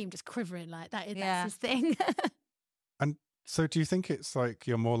see him just quivering like that. Yeah. That's his thing. And so, do you think it's like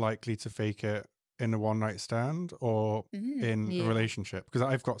you're more likely to fake it in a one night stand or in a relationship? Because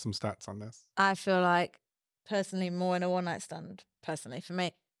I've got some stats on this. I feel like personally more in a one night stand. Personally, for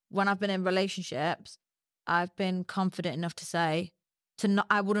me, when I've been in relationships, I've been confident enough to say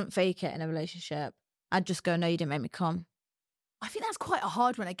I wouldn't fake it in a relationship. I'd just go, no, you didn't make me come. I think that's quite a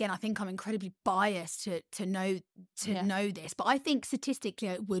hard one. Again, I think I'm incredibly biased to know this, but I think statistically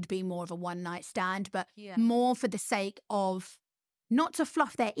it would be more of a one night stand, but more for the sake of not to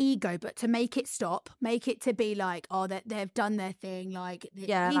fluff their ego, but to make it stop, make it to be like, oh, that they've done their thing. Like,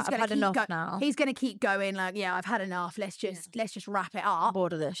 I've had enough now. He's going to keep going. Like, yeah, I've had enough. Let's just wrap it up. I'm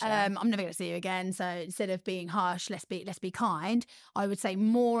bored of this. Yeah. I'm never going to see you again. So instead of being harsh, let's be kind. I would say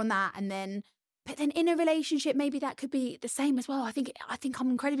more on that, but then in a relationship, maybe that could be the same as well. I think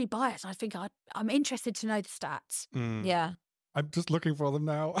I'm incredibly biased. I think I'm interested to know the stats. Yeah. I'm just looking for them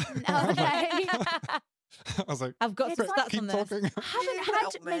now. Okay. I was like, I've got some stats keep on this. talking. I haven't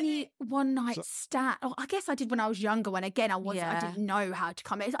had many one night stats. Oh, I guess I did when I was younger. When again, I didn't know how to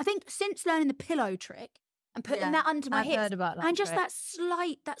come in. I think since learning the pillow trick and putting that under my hips, heard about that and just trick.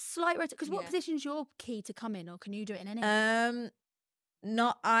 that slight rotation. Because what position's your key to come in, or can you do it in any?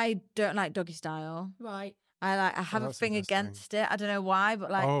 I don't like doggy style. Right. I have a that's thing interesting. against it. I don't know why,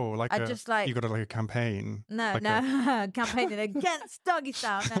 but like, you got a campaign. No, campaigning against doggy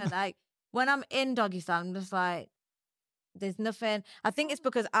style. No, like when I'm in doggy style, I'm just like, there's nothing. I think it's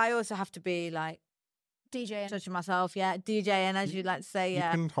because I also have to be like DJing, touching myself, DJing, as you like to say, You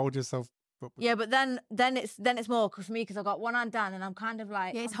can hold yourself. Yeah, but then it's more for me because I've got one hand down and I'm kind of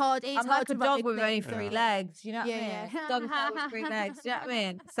like, it's hard. I'm like a dog with only 3 legs. You know what I mean? Yeah. Dog with 3 legs. You know what I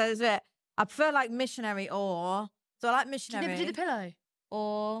mean? So it's it. I prefer like missionary so I like missionary. Do you never do the pillow?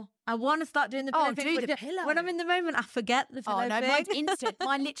 Or I want to start doing the pillow. Do the pillow. When I'm in the moment, I forget the pillow. Oh no, thing. mine's instant.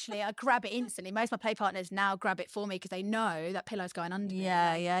 Mine literally, I grab it instantly. Most of my play partners now grab it for me because they know that pillow's going under.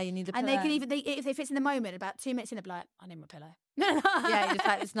 Yeah, you need the pillow. And they can even, if it's in the moment, about 2 minutes in, they'll be like, I need my pillow. Yeah, you're just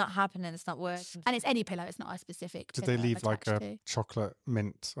like, it's not happening. It's not working. And it's any pillow. It's not a specific. Did they leave like a chocolate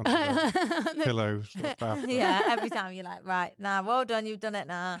mint on the pillow? Yeah, every time you're like, right, now, well done, you've done it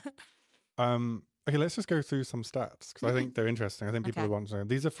now. Okay, let's just go through some stats because I think they're interesting. I think people want to know.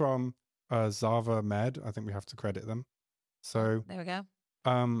 These are from Zava Med. I think we have to credit them. So there we go.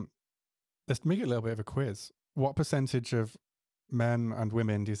 Let's make it a little bit of a quiz. What percentage of men and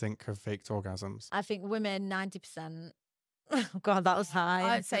women do you think have faked orgasms? I think women 90%. Oh God, that was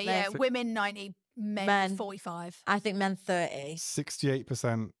high. I'd say women 90, men 45. I think men 30.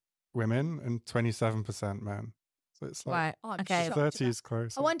 68% women and 27% men. So it's like okay. 30 is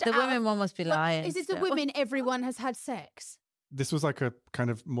close. I wonder the women one must be lying. Is it the women everyone has had sex? This was like a kind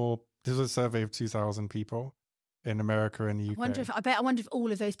of more. This was a survey of 2,000 people in America and the UK. I wonder if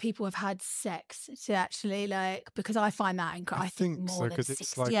all of those people have had sex to actually because I find that incredible. I think so because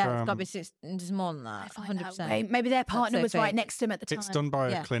it's like it's got to be 6. It's more than that. 100%. Maybe their partner was right next to them at the time. It's done by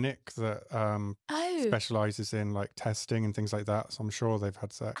a clinic that specializes in like testing and things like that. So I'm sure they've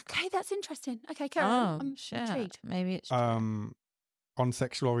had sex. Okay, that's interesting. Okay, Karen, I'm intrigued. Maybe it's true. On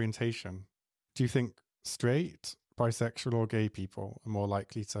sexual orientation, do you think straight, bisexual, or gay people are more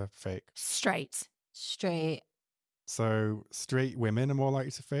likely to fake? Straight. So straight women are more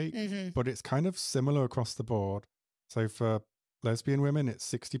likely to fake, but it's kind of similar across the board. So for lesbian women, it's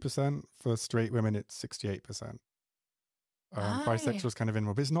 60%. For straight women, it's 68%. Bisexual is kind of in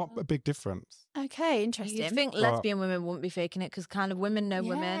more, but it's not a big difference. Okay, interesting. You think lesbian women wouldn't be faking it because kind of women know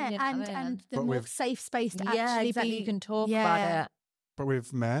women. You know and the more safe space to actually be. You can talk about it. But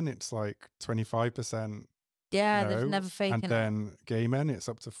with men, it's like 25%. Yeah, they've never faken it. And then gay men, it's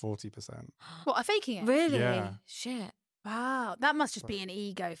up to 40%. What, are faking it? Really? Yeah. Shit. Wow, that must just be an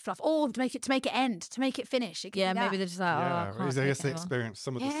ego fluff, or to make it end, to make it finish. Yeah, maybe they're just like, I guess they experience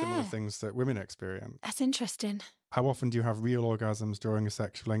some of the similar things that women experience. That's interesting. How often do you have real orgasms during a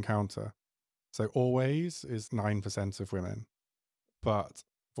sexual encounter? So always is 9% of women, but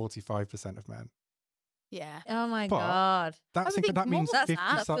 45% of men. Yeah. Oh my God. That means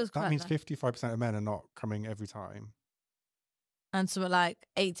 55% feels quite 55% of men are not coming every time. And so like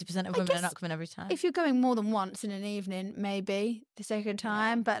 80% of women are guess not coming every time. If you're going more than once in an evening, maybe the second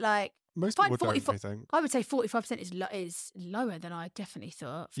time, but like Most fine, people don't, 44 I think. I would say 45% is lower than I definitely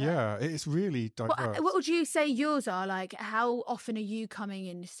thought. Yeah, it's really diverse. What would you say yours are? Like, how often are you coming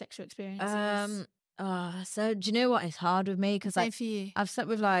in sexual experiences? So do you know what? It's hard with me because Same like for you. I've slept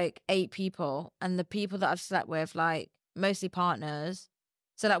with like 8 people, and the people that I've slept with, like mostly partners.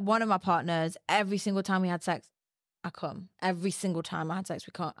 So like one of my partners, every single time we had sex, I come. Every single time I had sex,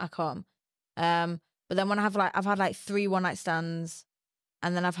 I come. But then when I've had like 3 one-night stands,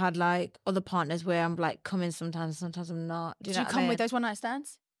 and then I've had like other partners where I'm like coming sometimes I'm not. Do you know what I come mean? with those one night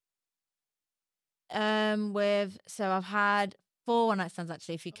stands? So I've had 4 one-night stands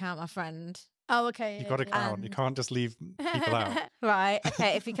actually, if you count my friend. Oh, okay. You've got to count. You can't just leave people out. Right.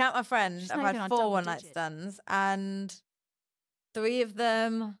 Okay. If you count my friend, She's I've not even had on 4 double one-night digits. stands, and 3 of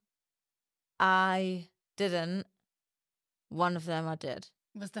them I didn't. 1 of them I did.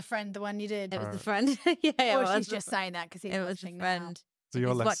 Was the friend the one you did? It was the friend. Yeah, it Or was she's the just fr- saying that because he's It was the watching now. friend. So If you're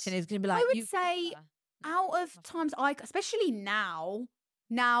he's less- watching, he's gonna be like, I would "You say fucker." out of times especially now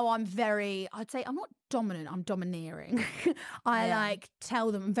I'm very, I'd say I'm not dominant, I'm domineering. I Yeah. like tell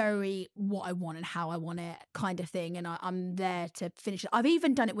them very what I want and how I want it kind of thing. And I'm there to finish it. I've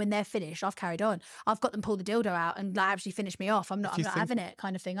even done it when they're finished. I've carried on. I've got them pull the dildo out and like actually finish me off. I'm not having it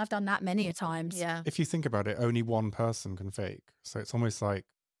kind of thing. I've done that many a times. Yeah. If you think about it, only one person can fake. So it's almost like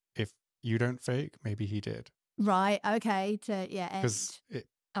if you don't fake, maybe he did. Right. Okay. Because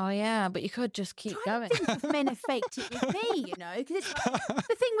Oh yeah, but you could just keep going. Think if men have faked it with me, you know, because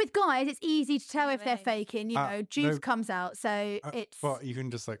the thing with guys, it's easy to tell if they're faking. You know, juice comes out, so it's. But you can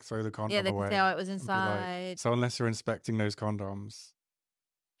just like throw the condom Yeah, they away. can see how it was and be inside. like, so unless you're inspecting those condoms,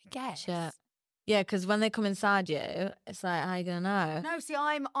 I guess. Yeah, because when they come inside you, it's like, how you gonna know? No, see,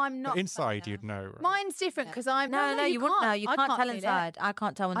 I'm not. but inside you'd know. Right? Mine's different because I'm. No, you wouldn't know. You I can't tell feel it. inside. I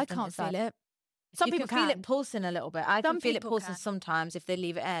can't tell when I it's can't inside. feel it. Some you people can feel it pulsing a little bit. I Some can feel it people pulsing can. sometimes if they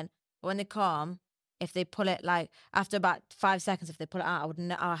leave it in. But when they come, if they pull it like after about 5 seconds, if they pull it out,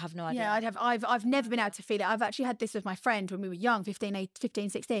 I have no idea. Yeah, I've never been able to feel it. I've actually had this with my friend when we were young, 15,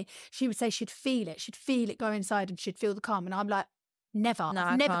 16. She would say she'd feel it go inside and she'd feel the calm. And I'm like, never. No, I've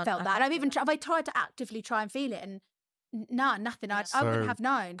I never can't. felt that. And I've even I tried to actively try and feel it and nothing. I wouldn't have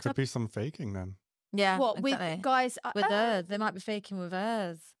known. Could be some faking then. Yeah, What exactly. with guys? With hers, they might be faking with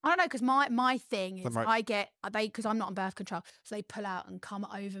hers. I don't know because my thing is might- I get because I'm not on birth control, so they pull out and come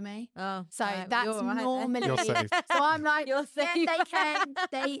over me. Oh, So right, that's you're all right then. normally. You're safe. So I'm like, You're yeah,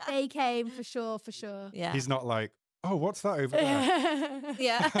 safe. they came for sure. Yeah. He's not like, oh, what's that over there?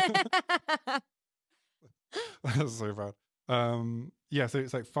 Yeah. That's so bad. Yeah, so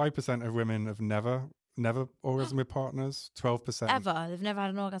it's like 5% of women have never orgasm with partners. 12%. Ever. They've never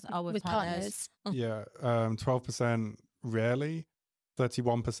had an orgasm. Oh, with partners. Yeah, 12% rarely,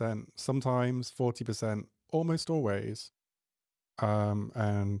 31% sometimes, 40% almost always,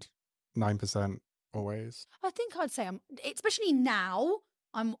 and 9% always. I think I'd say especially now,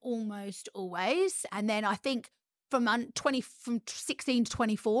 I'm almost always, and then I think from 16 to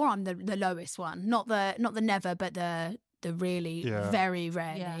 24, I'm the lowest one. Not the never, but the really very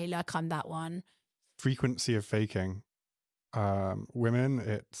rarely. Like I'm that one. Frequency of faking. Women,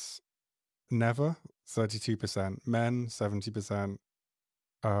 it's never, 32%. Men, 70%.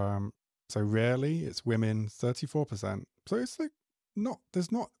 So rarely, it's women, 34%. So it's like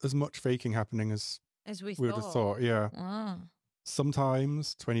there's not as much faking happening as we would have thought. Yeah. Oh.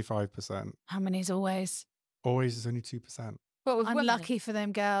 Sometimes 25%. How many is always? Always is only 2%. But with I'm women, lucky for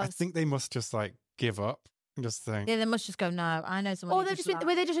them girls. I think they must just like give up and just think. Yeah, they must just go, no, I know someone. Or they're just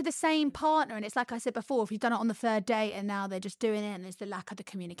with the same partner, and it's like I said before, if you've done it on the 3rd date and now they're just doing it, and there's the lack of the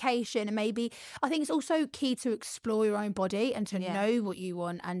communication, and maybe I think it's also key to explore your own body and to know what you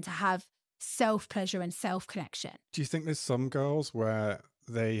want and to have self-pleasure and self-connection. Do you think there's some girls where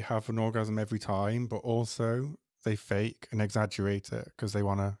they have an orgasm every time, but also they fake and exaggerate it because they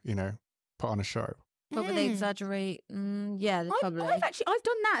want to, put on a show? But would they exaggerate? Yeah, probably. I've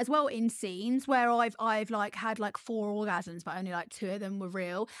done that as well in scenes where I've like had like 4 orgasms, but only like 2 of them were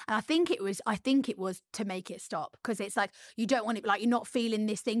real. And I think it was to make it stop, because it's like you don't want it, like you're not feeling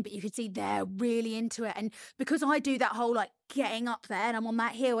this thing, but you could see they're really into it. And because I do that whole like getting up there and I'm on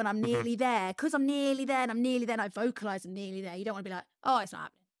that hill and I'm nearly there, because I'm nearly there and I'm nearly there, and I vocalize I'm nearly there. You don't want to be like, oh, it's not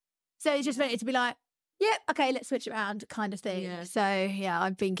happening. So it's just better to be like, yeah, okay, let's switch it around kind of thing. Yeah. So yeah,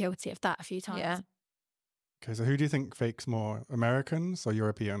 I've been guilty of that a few times. Yeah. Okay, so who do you think fakes more, Americans or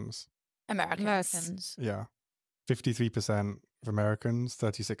Europeans? Americans. Yeah. 53% of Americans,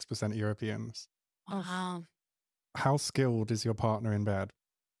 36% Europeans. Wow. How skilled is your partner in bed?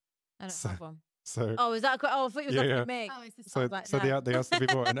 I don't So- have one. So Oh, is that? Oh, I thought you was Yeah, asking yeah. me. Oh, it's the so like, so no. they asked the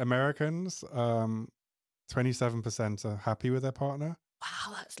people, and Americans, 27% are happy with their partner.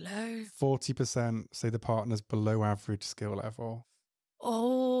 Wow, that's low. 40% say the partner's below average skill level.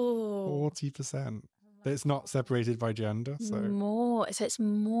 Oh, 40%. It's not separated by gender. So more. So it's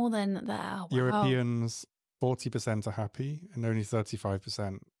more than that. Wow. Europeans, 40% are happy, and only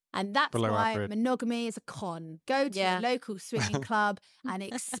 35%. And that's below why average. monogamy is a con. Go to Yeah. a local swinging club and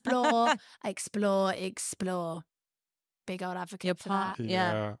explore, explore. Big old advocate Your for part. that.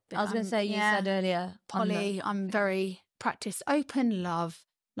 Yeah. But I was going to say, you said earlier. on the- Polly, I'm very practice open love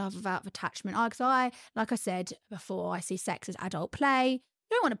without attachment. Because like I said before, I see sex as adult play.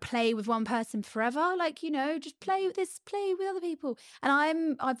 You don't want to play with one person forever. Like, just play with other people.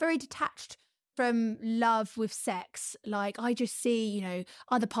 And I'm very detached from love with sex. Like, I just see,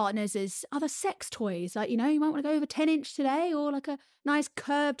 other partners as other sex toys. Like, you might want to go over 10-inch today, or like a nice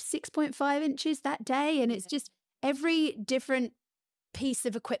curved 6.5 inches that day. And it's just every different piece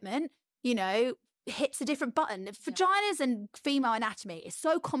of equipment, hits a different button. Vaginas and female anatomy is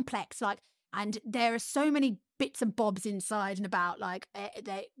so complex, and there are so many bits and bobs inside and about,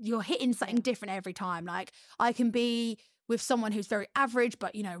 you're hitting something different every time. Like, I can be with someone who's very average,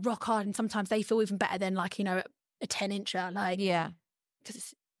 but, rock hard, and sometimes they feel even better than, a 10-incher, because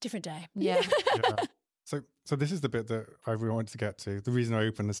it's a different day. Yeah. Yeah. So this is the bit that I really wanted to get to. The reason I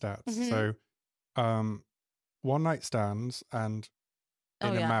opened the stats. Mhm. So, one night stands and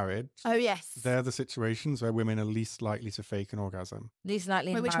in a marriage, Oh, yes. they're the situations where women are least likely to fake an orgasm. Least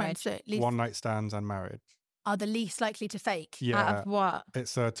likely in Wait, which marriage. ones? One night stands and marriage. Are the least likely to fake? Yeah, Out of what?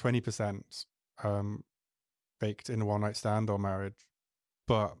 it's 20% faked in a one night stand or marriage,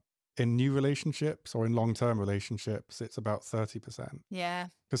 but in new relationships or in long term relationships, it's about 30%. Yeah.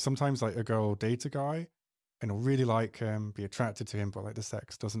 Because sometimes, like, a girl will date a guy and will really like him, be attracted to him, but like the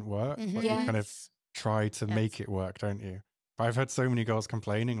sex doesn't work. Mhm. But you kind of try to make it work, don't you? But I've had so many girls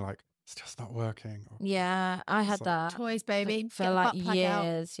complaining, like, it's just not working. Yeah, I had So- that Toys, baby. for Get the like butt plug out.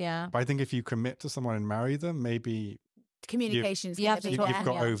 years. Yeah. But I think if you commit to someone and marry them, maybe Communication's you gonna have to be talk- you've there.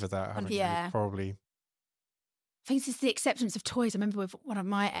 got yeah. over that, haven't you? Yeah. You've probably. I think it's the acceptance of toys. I remember with one of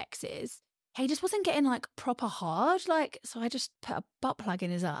my exes, he just wasn't getting proper hard. So I just put a butt plug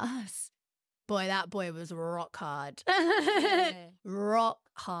in his ass. Boy, that boy was rock hard. Rock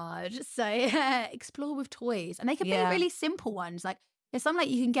hard. So yeah, explore with toys. And they can be really simple ones. Like, there's some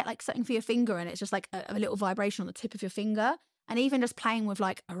you can get something for your finger, and it's just a little vibration on the tip of your finger. And even just playing with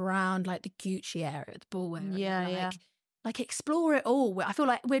around the Gucci area, the ball area. Yeah. Explore it all. I feel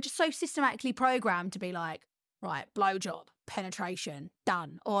like we're just so systematically programmed to be like, right, blowjob, penetration,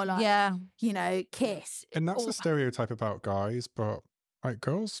 done. Or kiss. And that's all a stereotype about guys, but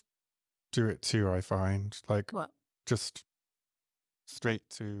girls do it too, I find. What? Just straight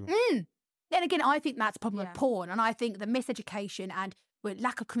to. Then again, I think that's a problem Yeah. with porn. And I think the miseducation and with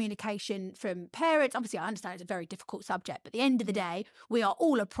lack of communication from parents, obviously I understand it's a very difficult subject, but at the end of the day, we are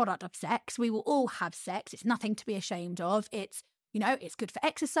all a product of sex. We will all have sex. It's nothing to be ashamed of. It's, it's good for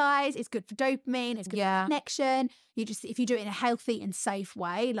exercise. It's good for dopamine. It's good for connection. If you do it in a healthy and safe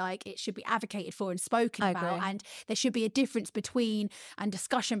way, it should be advocated for and spoken about. Agree. And there should be a difference between and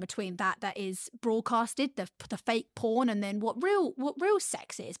discussion between that is broadcasted, the fake porn, and then what real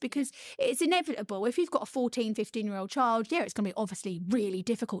sex is, because it's inevitable. If you've got a 14, 15-year-old child, it's going to be obviously really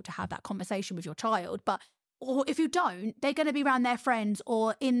difficult to have that conversation with your child. Or if you don't, they're going to be around their friends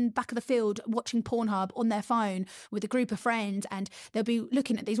or in back of the field watching Pornhub on their phone with a group of friends, and they'll be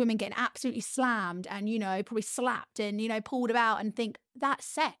looking at these women getting absolutely slammed and, probably slapped and, pulled about, and think that's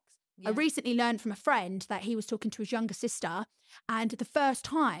sex. Yeah. I recently learned from a friend that he was talking to his younger sister, and the first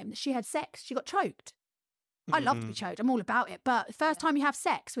time that she had sex, she got choked. I love to be choked. I'm all about it. But the first time you have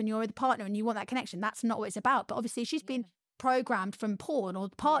sex when you're with a partner and you want that connection, that's not what it's about. But obviously she's been programmed from porn, or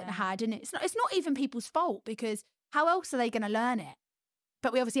the partner had, and it's not even people's fault, because how else are they going to learn it?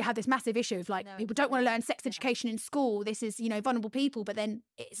 But we obviously have this massive issue of people don't want to learn sex education in school. This is, vulnerable people, but then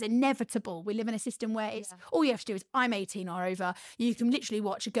it's inevitable. We live in a system where it's all you have to do is I'm 18 or over. You can literally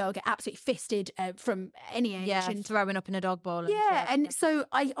watch a girl get absolutely fisted from any age. Yeah, and throwing up in a dog bowl. and so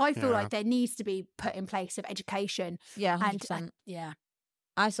I feel like there needs to be put in place of education. Yeah, 100%. And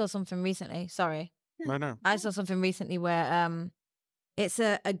I saw something recently. Sorry. No. I saw something recently where it's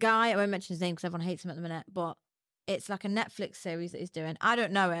a guy, I won't mention his name because everyone hates him at the minute, but it's like a Netflix series that he's doing. I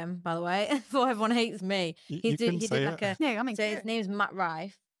don't know him, by the way, for everyone hates me. You can say like it. so his name's Matt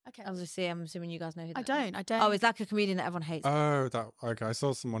Rife. Okay. Obviously, I'm assuming you guys know who that I is. don't. Oh, it's like a comedian that everyone hates. Oh, okay. I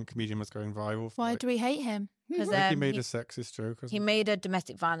saw one comedian was going viral. Why do we hate him? Because I think he made a sexist joke. he made a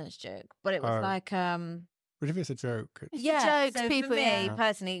domestic violence joke, but it was But if it's a joke, it's... jokes, so people, for me yeah.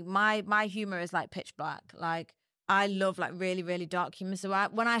 personally, my humor is like pitch black. Like I love like really, really dark humor. So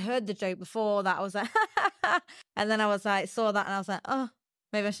when I heard the joke before that, I was like, and then I was like, saw that and I was like, oh,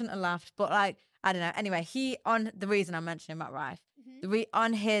 maybe I shouldn't have laughed. But like, I don't know. Anyway, the reason I'm mentioning Matt Rife,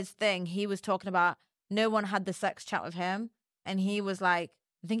 on his thing, he was talking about no one had the sex chat with him. And he was like,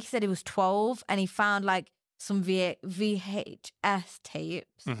 I think he said he was 12 and he found like some VHS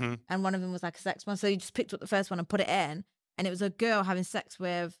tapes. And one of them was like a sex one. So he just picked up the first one and put it in. And it was a girl having sex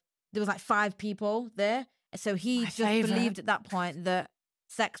with, there was like 5 people there. So he believed at that point that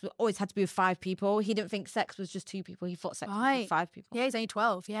sex always had to be with 5 people. He didn't think sex was just 2 people. He thought sex was with 5 people. Yeah, he's only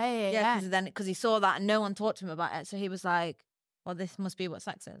 12. Yeah. Because he saw that and no one talked to him about it. So he was like, well, this must be what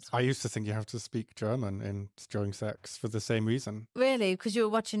sex is. I used to think you have to speak German during sex for the same reason. Really? Because you were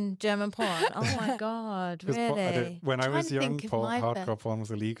watching German porn? Oh my God, really? When I was young, hardcore porn was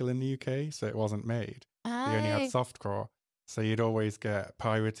illegal in the UK, so it wasn't made. You only had softcore. So you'd always get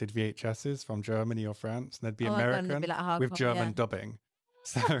pirated VHSs from Germany or France, and they'd be American with German dubbing.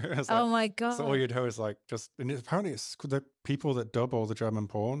 So it was like, oh my God. So all you'd hear is like and apparently it's the people that dub all the German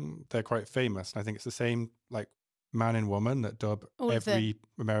porn, they're quite famous. And I think it's the same like man and woman that dub every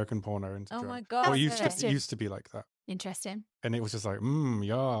American porno into German. Oh my God. Well, it used to be like that. Interesting. And it was just like,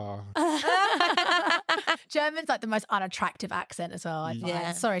 yeah. German's like the most unattractive accent as well. I find.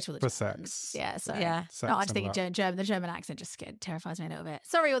 Yeah. Sorry to all the For Germans. sex. Yeah, sorry. Yeah. No, I just think German. The German accent just terrifies me a little bit.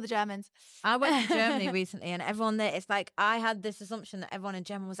 Sorry, all the Germans. I went to Germany recently and everyone there, it's like, I had this assumption that everyone in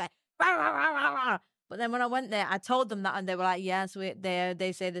German was like, rah, rah, rah, rah, rah. But then when I went there, I told them that and they were like, yes,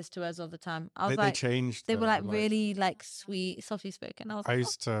 they say this to us all the time. I was They changed. They were like really like sweet, softly spoken. I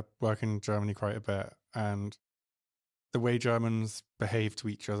used to work in Germany quite a bit, and the way Germans behave to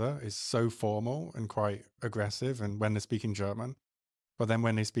each other is so formal and quite aggressive, and when they're speaking German, but then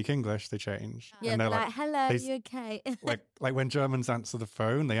when they speak English, they change. Yeah, and they're like, hello, you okay? like when Germans answer the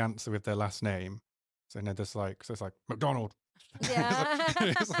phone, they answer with their last name. So they're just like, so it's like McDonald. Yeah.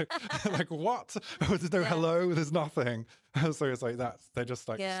 it's like what? There's no hello, there's nothing. So it's like that. They're just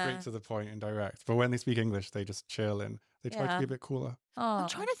like straight to the point and direct. But when they speak English, they just chill and they try to be a bit cooler. I'm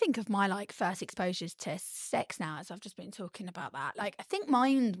trying to think of my like first exposures to sex now, as I've just been talking about that. Like, I think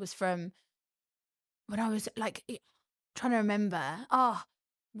mine was from when I was like trying to remember.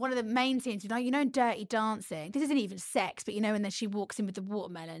 One of the main scenes, you know, in Dirty Dancing. This isn't even sex, but you know, and then she walks in with the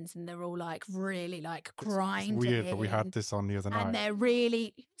watermelons, and they're all like really like grinding. It's weird, but we had this on the other night. And they're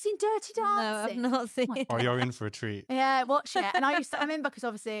really. You've seen Dirty Dancing? No, I've not seen it. Oh, you're in for a treat. Yeah, watch it. And I remember because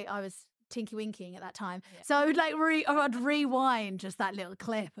obviously I was tinky winking at that time, so I would like I'd rewind just that little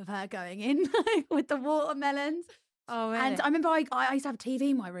clip of her going in with the watermelons. Oh, really? And I remember I used to have a TV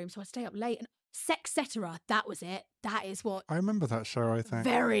in my room, so I'd stay up late and. Sexcetera, that was it. That is what. I remember that show, I think.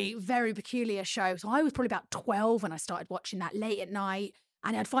 Very, very peculiar show. So I was probably about 12 when I started watching that late at night.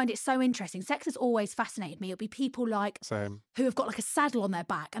 And I'd find it so interesting. Sex has always fascinated me. It'll be people like who have got like a saddle on their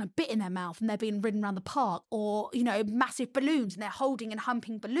back and a bit in their mouth and they're being ridden around the park, or, you know, massive balloons and they're holding and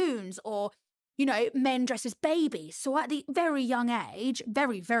humping balloons, or, you know, men dressed as babies. So at the very young age,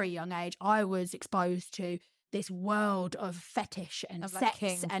 very, very young age, I was exposed to this world of fetish and of sex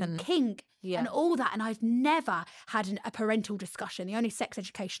like and kink and all that. And I've never had a parental discussion. The only sex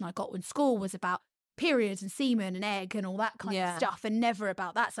education I got in school was about periods and semen and egg and all that kind of stuff, and never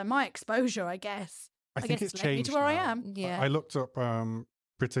about that. So my exposure, I guess think it's led me changed to where I now. am. Yeah. I looked up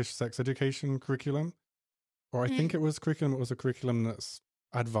British sex education curriculum, or I think it was curriculum. It was a curriculum that's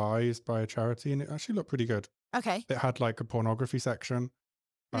advised by a charity, and it actually looked pretty good. Okay. It had like a pornography section.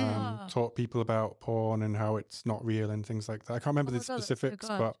 Taught people about porn and how it's not real and things like that. I can't remember the specifics,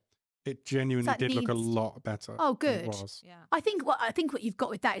 but it genuinely did look a lot better. Oh, good. Than it was. Yeah. I think what you've got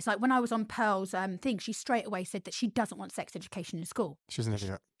with that is like when I was on Pearl's thing, she straight away said that she doesn't want sex education in school. She's an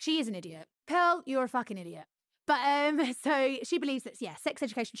idiot. She is an idiot. Pearl, you're a fucking idiot. But so she believes that, sex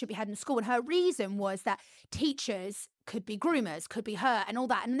education should be had in school. And her reason was that teachers could be groomers, could be her and all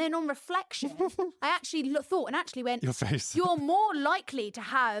that. And then on reflection, I actually thought and actually went, your face. You're more likely to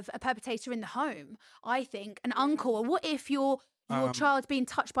have a perpetrator in the home, I think, an uncle. Or what if your child's being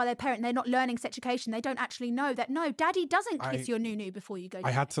touched by their parent, they're not learning sex education, they don't actually know that, no, daddy doesn't kiss your noo-noo before you go to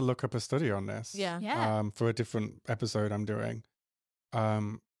I had to look up a study on this. Yeah. For a different episode I'm doing.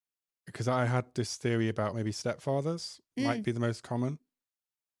 Because I had this theory about maybe stepfathers might be the most common.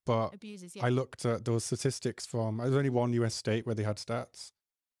 But abusers, I looked at those statistics from, there's only one US state where they had stats,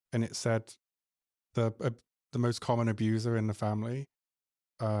 and it said the most common abuser in the family,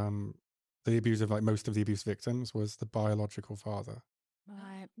 the abuser of like most of the abuse victims was the biological father.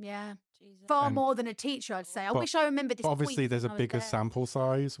 Right. Yeah. Jesus. Far And- more than a teacher, I'd say. I but- wish I remembered this. But obviously, point there's a when I was bigger there. sample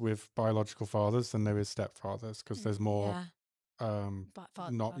size with biological fathers than there is stepfathers because there's more. Yeah.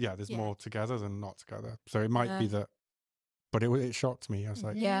 There's Yeah. more together than not together. So it might be Yeah. that. But it shocked me. I was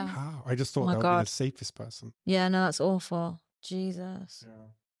like, Yeah. how? I just thought my that would be the God. safest person. Yeah, no, that's awful. Jesus. Yeah.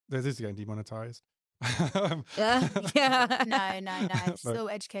 This is getting demonetized. Yeah. Yeah. No. But- Still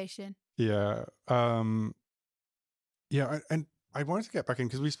education. Yeah. And I wanted to get back in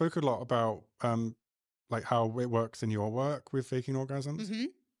because we spoke a lot about like how it works in your work with faking orgasms. Mm-hmm.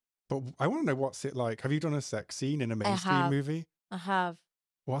 But I want to know what's it like. Have you done a sex scene in a mainstream have. movie? I have.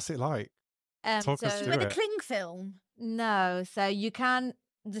 What's it like? Talk us so through Like the it. Kling film. no, so you can.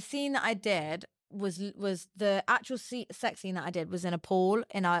 The scene that I did was the actual sex scene that I did was in a pool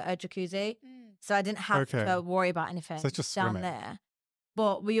in a jacuzzi, so I didn't have Okay. to worry about anything So it's just down swimming. there.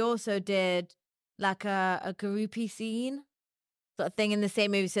 But we also did like a groupie scene sort of thing in the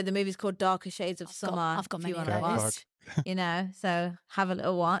same movie. So the movie's called Darker Shades of Summer. I've got if you many of wanna Okay, watch, those. you know. So have a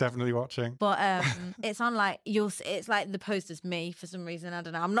little watch. Definitely watching. But it's on like it's like the poster's me for some reason. I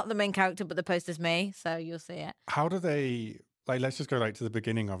don't know. I'm not the main character, but the poster's me, so you'll see it. How do they like? Let's just go like to the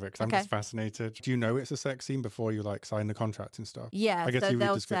beginning of it because I'm Okay. just fascinated. Do you know it's a sex scene before you like sign the contract and stuff? Yeah, I guess so you read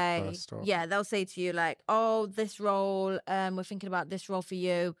they'll the script say, first, or- yeah, they'll say to you like, oh, this role, we're thinking about this role for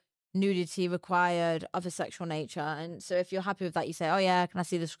you, nudity required of a sexual nature. And so if you're happy with that, you say, oh yeah, can I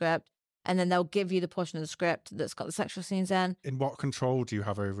see the script? And then they'll give you the portion of the script that's got the sexual scenes in. In what control do you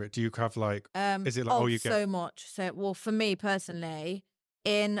have over it? Do you have like? Is it like, oh, you get so much? So, well, for me personally,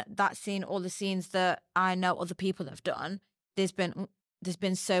 in that scene, all the scenes that I know other people have done, there's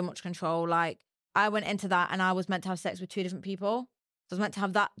been so much control. Like I went into that and I was meant to have sex with two different people. So I was meant to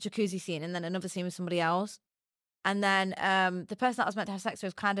have that jacuzzi scene and then another scene with somebody else. And then the person that I was meant to have sex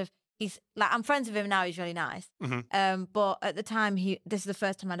with he's like, I'm friends with him now. He's really nice. Mhm. But at the time, this is the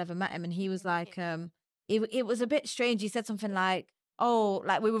first time I'd ever met him. And he was like, it was a bit strange. He said something like, oh,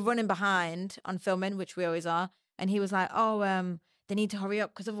 like we were running behind on filming, which we always are. And he was like, oh, they need to hurry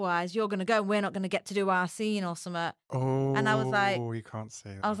up because otherwise you're going to go and we're not going to get to do our scene or something. Oh, And I was like- you can't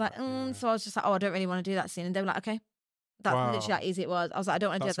say that. I was like, yeah. So I was just like, oh, I don't really want to do that scene. And they were like, okay. That's Wow. literally how easy it was. I was like, I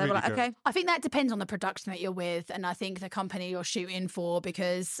don't want to do That's it. They were really like, good. okay. I think that depends on the production that you're with, and I think the company you're shooting for.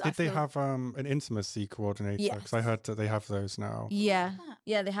 Because Did they have an intimacy coordinator? Because I Yes. heard that they have those now. Yeah.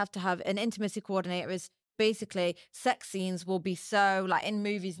 Yeah, they have to have an intimacy coordinator. Is basically sex scenes will be so like in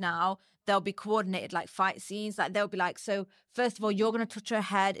movies now, they'll be coordinated like fight scenes. Like they'll be like, so first of all, you're gonna touch her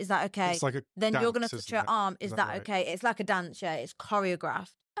head, is that okay? It's like a Then you're gonna dance, touch isn't her it? arm, is that right? okay? It's like a dance, yeah, it's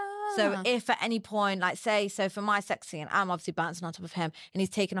choreographed. So Ah. if at any point, like say, so for my sex scene, I'm obviously bouncing on top of him and he's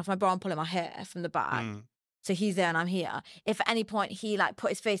taking off my bra and pulling my hair from the back. Mm. So he's there and I'm here. If at any point he like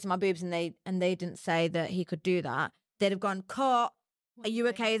put his face in my boobs and they didn't say that he could do that, they'd have gone, cut. Are you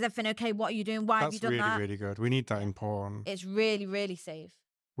okay? Is everything okay? What are you doing? Why have you That's done really, that? really good. We need that in porn. It's really, really safe.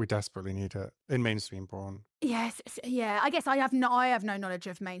 We desperately need it in mainstream porn. Yes, yeah. I guess I have no knowledge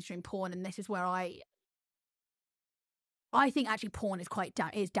of mainstream porn, and this is where I think actually porn is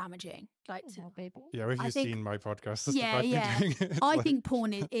is damaging. Like, baby. Yeah, if I you've think- seen my podcast, that's Yeah, what I've been yeah. doing. It's I like- think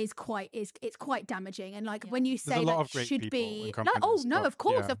porn is quite damaging, and like when you There's a say lot that of great should people be and no, companies, but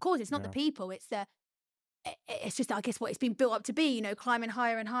of course, it's not the yeah. people, it's just I guess what it's been built up to be, climbing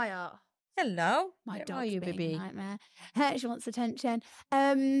higher and higher. Hello. My Where dog's are you, being a baby? nightmare. She wants attention.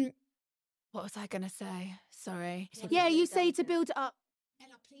 What was I gonna say? Sorry. Yeah, you say to build it up.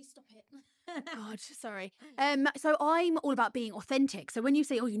 Ella, please stop it. God, sorry. So I'm all about being authentic. So when you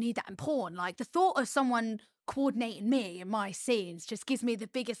say, "Oh, you need that in porn," like the thought of someone coordinating me in my scenes just gives me the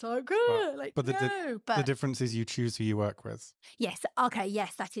biggest but the no. But The difference is you choose who you work with. yes, okay,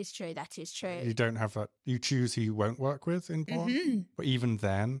 yes, that is true. That is true. You don't have that. You choose who you won't work with in porn. Mhm. But even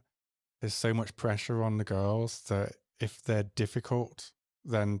then, there's so much pressure on the girls that if they're difficult,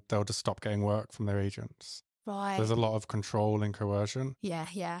 then they'll just stop getting work from their agents. Right. There's a lot of control and coercion. Yeah.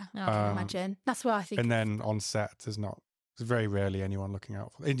 I Oh, can imagine. That's why I think. And then on set, there's very rarely anyone looking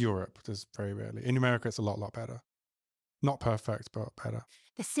out for. In Europe, there's very rarely. In America, it's a lot better. Not perfect, but better.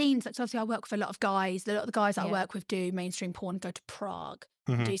 the scenes, like, so obviously I work with a lot of guys. A lot of the guys that I Yeah. work with do mainstream porn, go to Prague,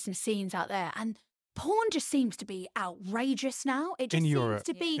 Mhm. do some scenes out there. And porn just seems to be outrageous now. It just In seems Europe.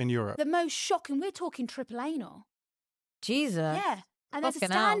 to be In Europe. the most shocking. We're talking triple anal. Jesus. Yeah. And there's a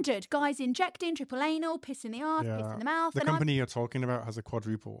Fucking hell. standard. Guys injecting, triple anal, piss in the arse, piss Yeah. in the mouth. The and company you're talking about has a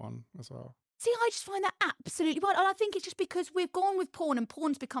quadruple one as well. See, I just find that absolutely wild. And I think it's just because we've gone with porn and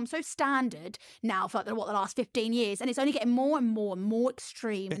porn's become so standard now for like the last 15 years. And it's only getting more and more and more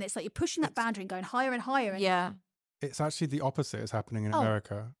extreme. And it's like you're pushing that boundary and going higher and higher. And, Yeah. It's actually the opposite is happening in Oh.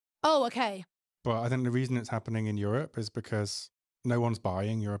 America. Oh, okay. But I think the reason it's happening in Europe is because no one's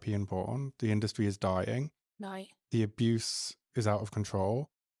buying European porn. The industry is dying. No. The abuse is out of control.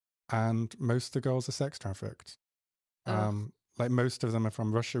 And most of the girls are sex trafficked. Like most of them are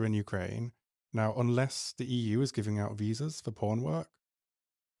from Russia and Ukraine. Now, unless the EU is giving out visas for porn work,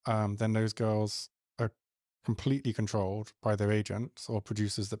 then those girls are completely controlled by their agents or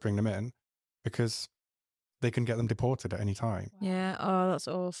producers that bring them in, because they can get them deported at any time. Yeah. Oh, that's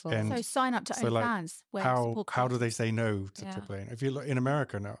awful. And So sign up to so, like, OnlyFans. how do they say no to playing? If you look in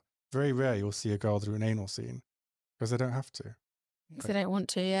America now, very rare you'll see a girl do an anal scene because they don't have to. Because they don't want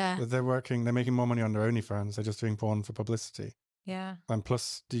to, yeah. They're making more money on their OnlyFans. They're just doing porn for publicity. Yeah. And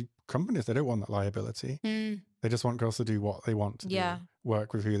plus, the companies, they don't want that liability. They just want girls to do what they want to do,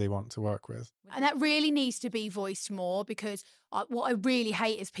 work with who they want to work with. And that really needs to be voiced more, because what I really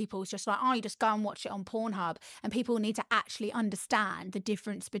hate is people just like, oh, you just go and watch it on Pornhub. And people need to actually understand the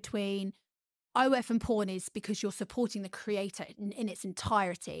difference between OF and porn is because you're supporting the creator in its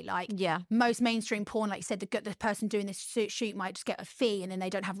entirety. Like most mainstream porn, like you said, the person doing this shoot might just get a fee and then they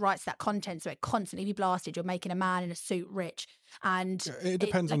don't have rights to that content. So it constantly be blasted. You're making a man in a suit rich. And it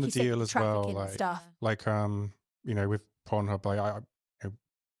depends on the deal as well. Like, you know, with Pornhub,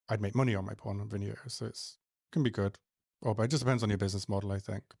 I'd make money on my Pornhub videos. So it can be good. But it just depends on your business model, I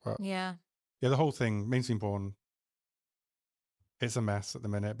think. But yeah, the whole thing, mainstream porn, it's a mess at the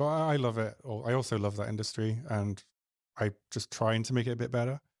minute, but I love it. I also love that industry, and I'm just trying to make it a bit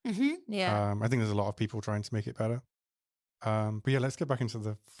better. Yeah. I think there's a lot of people trying to make it better. But yeah, let's get back into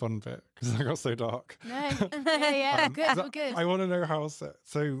the fun bit because I got so dark. No. Good. We're good. I want to know how.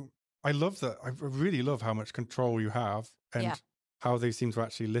 So I love that. I really love how much control you have and how they seem to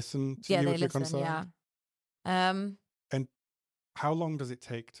actually listen to you if you're concerned. Yeah. And how long does it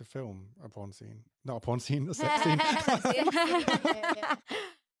take to film a porn scene? Not a porn scene, a sex scene.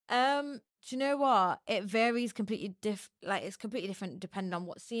 Do you know what? It varies completely. It's completely different depending on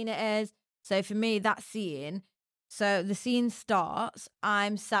what scene it is. So for me, that scene. So the scene starts.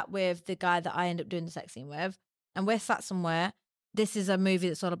 I'm sat with the guy that I end up doing the sex scene with, and we're sat somewhere. This is a movie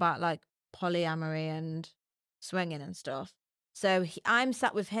that's all about like polyamory and swinging and stuff. So I'm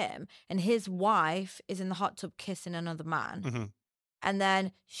sat with him, and his wife is in the hot tub kissing another man. Mm-hmm. And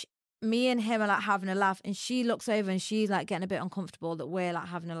then me and him are like having a laugh, and she looks over and she's like getting a bit uncomfortable that we're like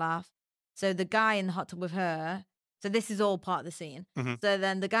having a laugh. So the guy in the hot tub with her, so this is all part of the scene. Mm-hmm. So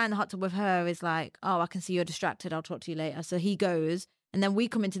then the guy in the hot tub with her is like, oh, I can see you're distracted. I'll talk to you later. So he goes, and then we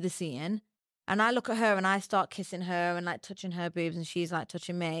come into the scene, and I look at her and I start kissing her and like touching her boobs, and she's like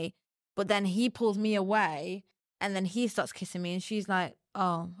touching me. But then he pulls me away, and then he starts kissing me, and she's like,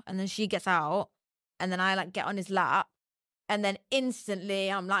 oh, and then she gets out, and then I like get on his lap. And then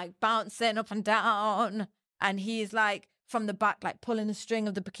instantly I'm like bouncing up and down. And he's like from the back, like pulling the string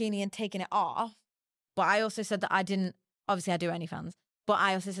of the bikini and taking it off. But I also said that I didn't, obviously I do OnlyFans, but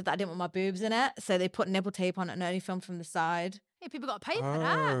I also said that I didn't want my boobs in it. So they put nipple tape on it and only filmed from the side. Yeah, people got to pay for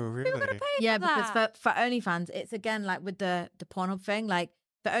that. Really? People got to pay for Yeah, that. because for OnlyFans, it's again like with the Pornhub thing, like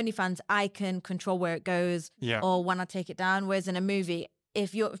for OnlyFans, I can control where it goes or when I take it down. Whereas in a movie,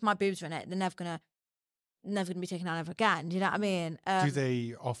 if my boobs are in it, they're never gonna be taken down ever again. Do you know what I mean? Do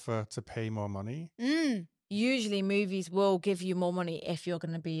they offer to pay more money? Usually movies will give you more money if you're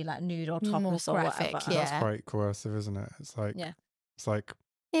going to be like nude or topless or graphic, whatever. yeah. That's quite coercive, isn't it? It's like,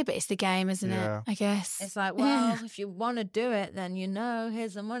 yeah, but it's the game, isn't it? I guess. It's like, well, if you want to do it, then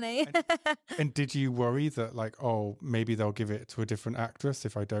here's the money. And did you worry that like, oh, maybe they'll give it to a different actress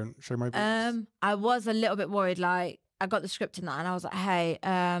if I don't show my boobs? I was a little bit worried. Like, I got the script in that, and I was like, hey,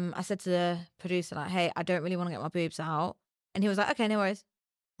 I said to the producer, like, hey, I don't really want to get my boobs out. And he was like, okay, no worries.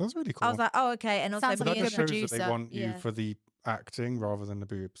 That's really cool. I was like, oh, okay. And also, Sounds like that just shows producer. that they want you for the acting rather than the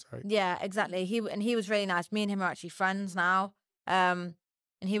boobs, right? Yeah, exactly. He was really nice. Me and him are actually friends now. And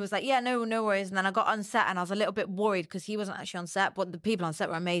he was like, yeah, no worries. And then I got on set, and I was a little bit worried because he wasn't actually on set, but the people on set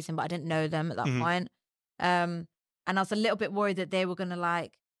were amazing, but I didn't know them at that point. And I was a little bit worried that they were going to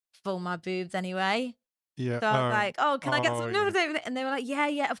like film my boobs anyway. Yeah. So I was like, oh, can I get some noodles over there? And they were like,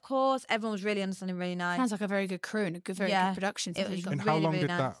 yeah, of course. Everyone was really understanding, really nice. Sounds like a very good crew and a very good production. It was and really,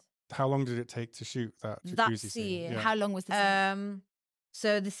 how long did it take to shoot that jacuzzi that scene? Yeah. How long was the scene?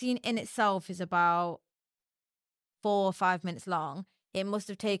 So the scene in itself is about 4 or 5 minutes long. It must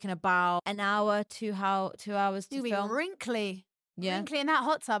have taken about an hour, 2 hours to You'll be film. wrinkly. Yeah. Wrinkly in that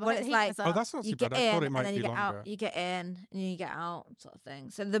hot tub. Well, it's like, oh, that's not you too get bad. I thought in it might and then be you get longer. out. You get in and you get out, sort of thing.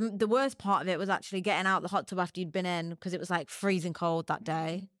 So the worst part of it was actually getting out the hot tub after you'd been in, because it was like freezing cold that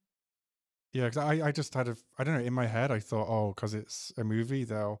day. Yeah, because I just had I don't know, in my head I thought, oh, because it's a movie,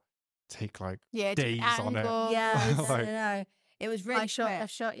 they'll take like days on it. Yeah, Like- no. It was really I shot, quick.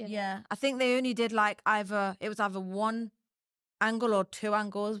 I've shot, Yeah, I think they only did like it was either one angle or 2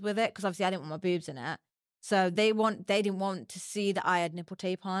 angles with it because obviously I didn't want my boobs in it. So they didn't want to see that I had nipple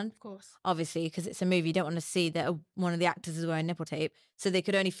tape on. Of course. Obviously, because it's a movie, you don't want to see that one of the actors is wearing nipple tape. So they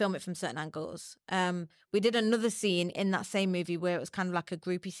could only film it from certain angles. We did another scene in that same movie where it was kind of like a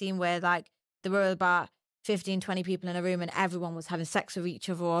groupie scene where like there were about 15, 20 people in a room and everyone was having sex with each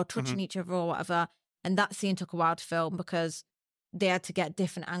other or touching each other or whatever. And that scene took a while to film because they had to get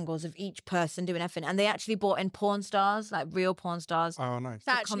different angles of each person doing everything. And they actually brought in porn stars, like real porn stars. Oh, nice.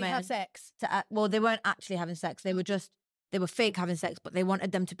 To actually have sex. Well, they weren't actually having sex. They were fake having sex, but they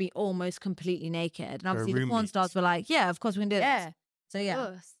wanted them to be almost completely naked. And obviously the porn stars were like, yeah, of course we can do this. So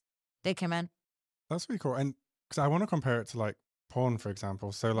yeah, they came in. That's really cool. And because I want to compare it to like porn, for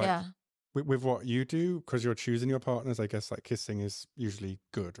example. So like with what you do, because you're choosing your partners, I guess like kissing is usually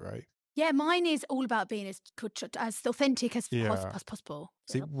good, right? Yeah, mine is all about being as authentic as possible.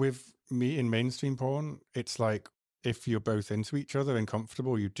 See, with me in mainstream porn, it's like if you're both into each other and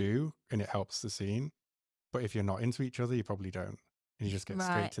comfortable, you do, and it helps the scene. But if you're not into each other, you probably don't. And you just get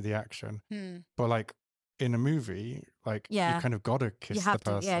straight to the action. But like in a movie, like you kind of got to kiss the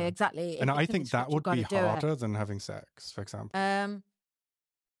person. Yeah, exactly. And I think that would be harder than having sex, for example.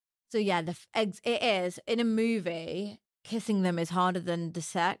 So yeah, it is. In a movie, kissing them is harder than the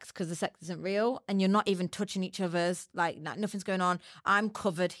sex because the sex isn't real and you're not even touching each other's, like nothing's going on. I'm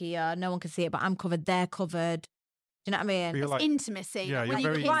covered here. No one can see it, but I'm covered. They're covered. Do you know what I mean? It's like, intimacy. Yeah, when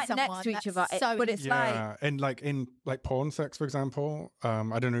you're you right next to each other. But it's like... And like in like porn sex, for example,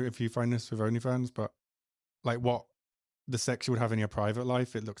 I don't know if you find this with OnlyFans, but like what the sex you would have in your private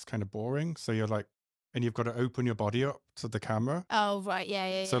life, it looks kind of boring. So you're like, and you've got to open your body up to the camera. Oh, right.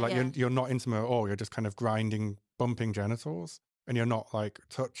 Yeah. So like you're not intimate at all. You're just kind of grinding, bumping genitals. And you're not like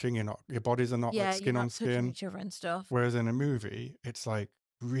touching, your bodies are not like skin on skin. Each other and stuff. Whereas in a movie, it's like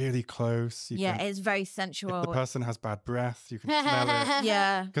really close. It's very sensual. If the person has bad breath, you can smell it.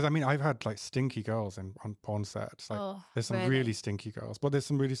 Yeah. Because I mean, I've had like stinky girls on porn sets. Like there's some really stinky girls, but there's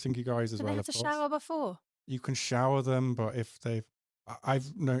some really stinky guys as well. They have to shower before? You can shower them, but if if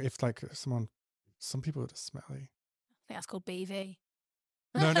like some people are just smelly. I think that's called BV.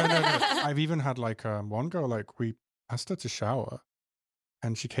 No. I've even had like one girl, like we asked her to shower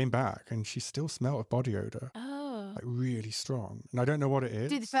and she came back and she still smelled of body odor. Oh. Like really strong. And I don't know what it is.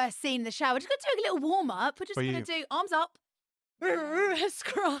 Do the first scene in the shower. Just going to do a little warm up. We're just going to do arms up.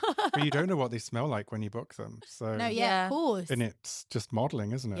 But you don't know what they smell like when you book them. So no, of course. And it's just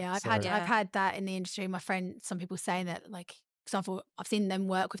modeling, isn't it? Yeah, I've had that in the industry. My friend, some people saying that, like, for example, I've seen them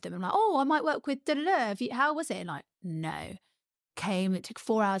work with them. I'm like, oh, I might work with da-da-da. How was it? And like, no. It took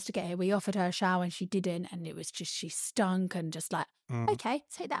 4 hours to get here. We offered her a shower and she didn't, and it was just, she stunk and just like, okay,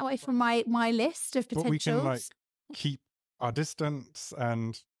 take that away from my list of potentials. But we can like keep our distance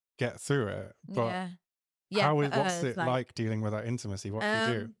and get through it. But what's it like dealing with that intimacy? What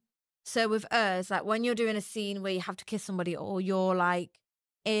do you do? So with us, like when you're doing a scene where you have to kiss somebody or you're like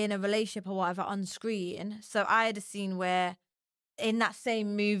in a relationship or whatever on screen. So I had a scene where in that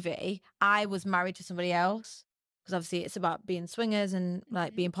same movie, I was married to somebody else. Because obviously it's about being swingers and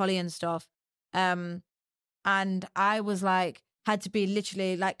like being poly and stuff. And I was like, had to be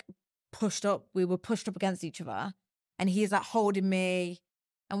literally like pushed up. We were pushed up against each other. And he's like holding me.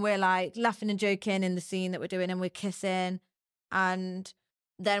 And we're like laughing and joking in the scene that we're doing and we're kissing. And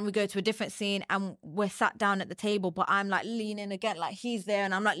then we go to a different scene and we're sat down at the table, but I'm like leaning against, like he's there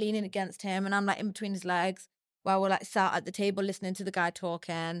and I'm like leaning against him and I'm like in between his legs while we're like sat at the table listening to the guy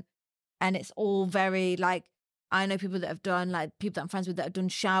talking. And it's all very like, I know people that have done, like people that I'm friends with that have done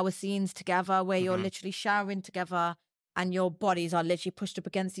shower scenes together where you're literally showering together and your bodies are literally pushed up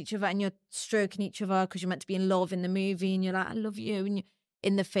against each other and you're stroking each other because you're meant to be in love in the movie and you're like, I love you, and you're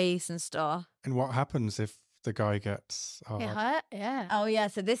in the face and stuff. And what happens if the guy gets Get hurt? Yeah. Oh, yeah.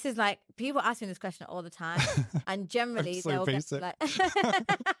 So this is like, people ask me this question all the time and generally they'll get like,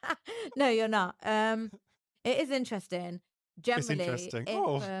 no, you're not. It is interesting. Generally, it's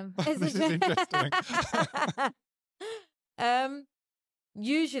interesting. This is interesting.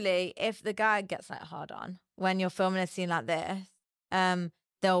 Usually, if the guy gets like hard on when you're filming a scene like this,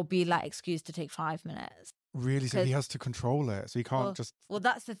 there'll be like excuse to take 5 minutes. Really? So he has to control it. So he can't just. Well,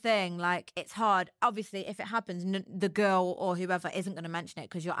 that's the thing. Like, it's hard. Obviously, if it happens, the girl or whoever isn't going to mention it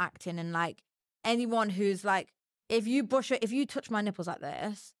because you're acting. And like anyone who's like, if you touch my nipples like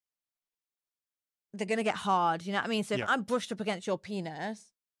this, they're going to get hard. You know what I mean? So if I'm brushed up against your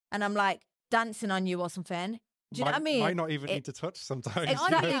penis and I'm like dancing on you or something, do you know what I mean? Might not even need to touch sometimes.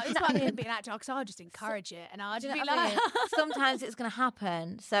 Exactly. It's not even being an actor because I'll just encourage it and I'll just be like, sometimes it's going to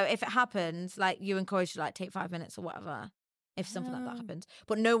happen. So if it happens, like you encourage to like take 5 minutes or whatever. if something like that happens.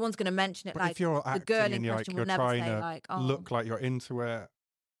 But no one's going to mention it. But Like if you're the acting girl in and you're question like will you're never trying say to like, oh, look like you're into it,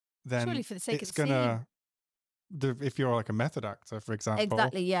 then Surely for the sake it's of the gonna. If you're like a method actor, for example,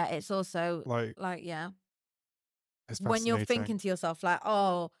 exactly, yeah. It's also like yeah. it's When you're fascinating. thinking to yourself like,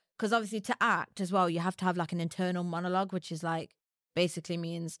 oh, because obviously to act as well, you have to have like an internal monologue, which is like basically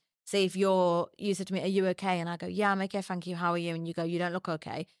means, say if you said to me, are you okay? And I go, yeah, I'm okay, thank you. How are you? And you go, you don't look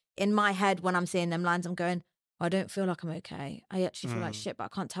okay. In my head, when I'm saying them lines, I'm going, I don't feel like I'm okay. I actually feel like shit, but I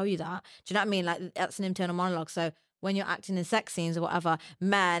can't tell you that. Do you know what I mean? Like that's an internal monologue. So when you're acting in sex scenes or whatever,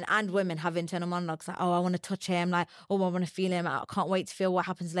 men and women have internal monologues like, oh, I want to touch him. Like, oh, I want to feel him. I can't wait to feel what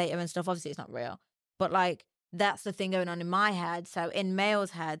happens later and stuff. Obviously, it's not real. But like, that's the thing going on in my head. So in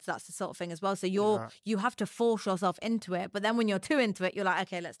males' heads, that's the sort of thing as well. So you have to force yourself into it. But then when you're too into it, you're like,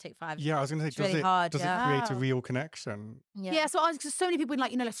 okay, let's take 5. Yeah, I was going to say, It's really hard, does yeah. it create a Wow. real connection? Yeah, so so many people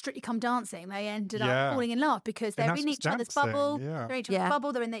like Strictly Come Dancing, they ended Yeah. up falling in love because And they're that's in just each other's dancing, bubble. yeah. They're in each other's Yeah.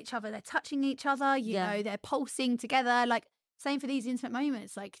 bubble. They're in each other. They're touching each other. You Yeah. know, they're pulsing together. Like same for these intimate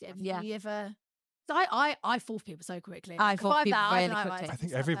moments. Like, have Yeah. you ever? So I fall for people so quickly. I If fall for I've people that, I really don't know, quickly. I it's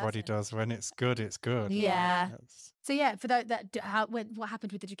think that everybody person. does. When it's good, it's good. Yeah. It's- So yeah, for what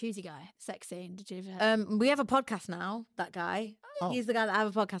happened with the jacuzzi guy, sex scene? Did you ever? We have a podcast now, that guy. Oh. He's the guy that I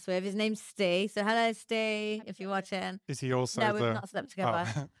have a podcast with. His name's Steve. So hello, Steve, if you're watching. Is he also No, the? we've not slept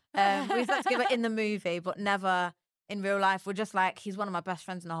together. Oh. We slept together in the movie, but never in real life. We're just like, he's one of my best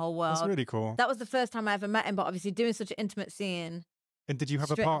friends in the whole world. That's really cool. That was the first time I ever met him, but obviously doing such an intimate scene. And did you have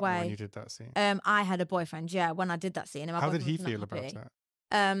a straight partner when away. you did that scene? I had a boyfriend, yeah, when I did that scene. And my How did boyfriend he was not feel about happy.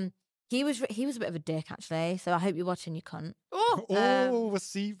 it? He was a bit of a dick, actually. So I hope you're watching, you cunt. Oh,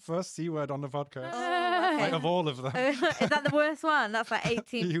 first C word on the podcast. Like, of all of them. Is that the worst one? That's like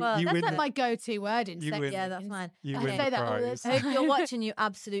 18 You- plus. you That's win like the- my go-to word in You sex win. Yeah, that's scenes. mine. You I win say the that all the prize. I hope you're watching, you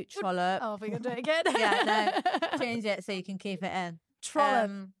absolute trollop. Oh, we're gonna do it again. Yeah, no, change it so you can keep it in.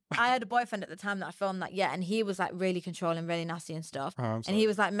 Trollop. I had a boyfriend at the time that I filmed that, yeah, and he was like really controlling, really nasty and stuff. Oh, I'm And sorry. he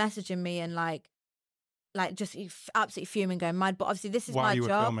was like messaging me and like just absolutely fuming, going mad. But obviously, this is While my you were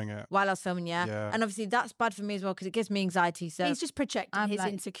job. filming it. While I was filming, yeah. Yeah. And obviously, that's bad for me as well because it gives me anxiety. So He's just projecting I'm his like- I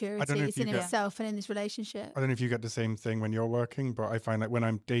don't know if insecurities you in get- himself and in this relationship. I don't know if you get the same thing when you're working, but I find that when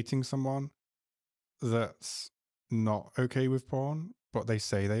I'm dating someone that's not okay with porn, but they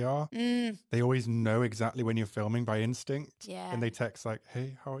say they are, they always know exactly when you're filming by instinct. Yeah. And they text like,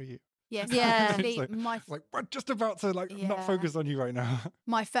 hey, how are you? Yes. Yeah. Actually, It's my Like, we're just about to not Yeah. focus on you right now.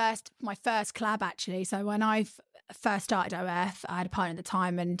 my first collab actually. So when I first started OF, I had a partner at the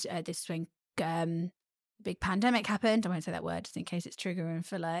time, and this when big pandemic happened. I won't say that word just in case it's triggering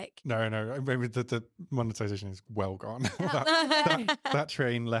for like. No, maybe the monetization is well gone. that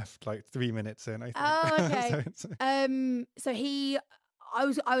train left like 3 minutes in, I think. Oh, okay. So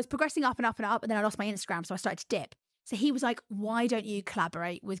it's- I was progressing up and up and up, and then I lost my Instagram, so I started to dip. So he was like, "Why don't you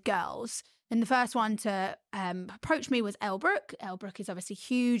collaborate with girls?" And the first one to approach me was Elbrook. Elbrook is obviously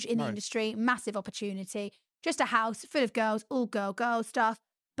huge in the Nice. industry, massive opportunity. Just a house full of girls, all girl stuff.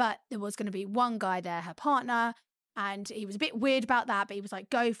 But there was going to be one guy there, her partner, and he was a bit weird about that. But he was like,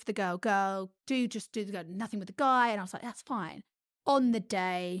 "Go for the girl, do the girl, nothing with the guy." And I was like, "That's fine." On the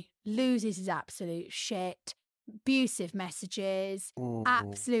day, loses his absolute shit, abusive messages, Ooh.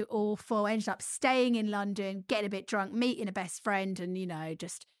 absolute awful. Ended up staying in London, getting a bit drunk, meeting a best friend, and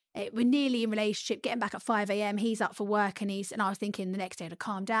we're nearly in relationship. Getting back at 5 a.m. He's up for work, and I was thinking the next day to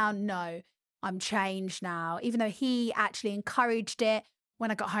calm down. No, I'm changed now. Even though he actually encouraged it. When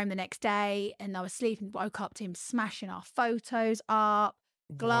I got home the next day and I was sleeping, woke up to him smashing our photos up,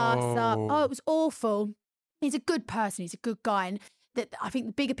 glass up. Whoa. Oh, it was awful. He's a good person. He's a good guy. And that I think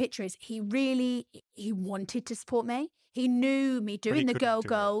the bigger picture is he wanted to support me. He knew me doing the couldn't do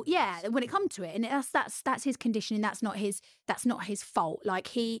girl. it. Yeah, when it come to it, and that's his conditioning. That's not his fault. Like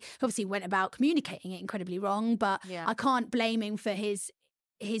he obviously went about communicating it incredibly wrong, but Yeah. I can't blame him for his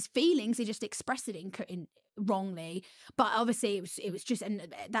feelings. He just expressed it in wrongly. But obviously it was just, and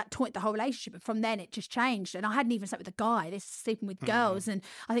that taught the whole relationship. And from then it just changed. And I hadn't even slept with a guy. This is sleeping with girls, and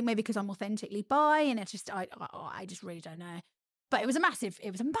I think maybe because I'm authentically bi, and it's just I just really don't know. But it was a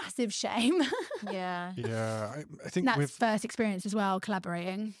massive shame. Yeah. Yeah, I think That's with first experience as well,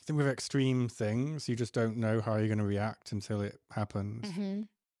 collaborating. with extreme things, you just don't know how you're going to react until it happens. Mm-hmm.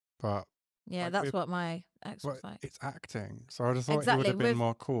 But Yeah, Like, that's with- what my ex was like. it's acting, so I just thought it would Exactly, have been with-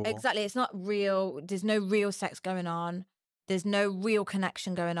 more cool. Exactly. It's not real. There's no real sex going on. There's no real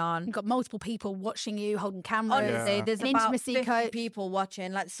connection going on. You've got multiple people watching you, holding cameras. Honestly, Yeah. there's An about intimacy 50 coach. people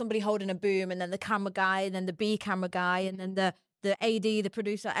watching, like somebody holding a boom, and then the camera guy, and then the B camera guy, and then the AD, the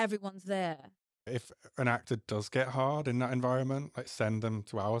producer, everyone's there. if an actor does get hard in that environment, like send them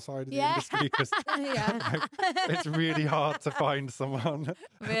to our side of the Yeah. industry because Yeah. it's really hard to find someone that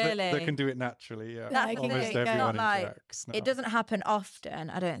Really? can do it naturally. Yeah, That's the almost thing. everyone Not like interacts now. it doesn't happen often,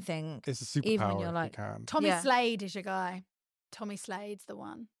 I don't think. It's a Even when superpower you're if like, you can. Tommy Yeah. Slade is your guy. Tommy Slade's the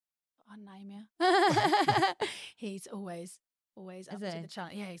one. I'll name you. He's always up to he? the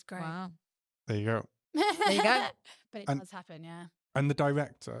challenge. Yeah, he's great. wow. There you go. There you go. But it And- does happen, yeah. And the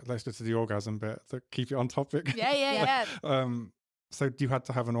director, let's go to the orgasm bit to keep it on topic. Yeah. So you had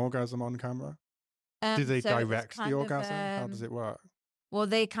to have an orgasm on camera? Did they So it was direct the kind of, orgasm? How does it work? Well,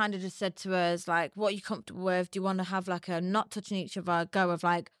 they kind of just said to us, like, what are you comfortable with? Do you want to have like a not touching each other go of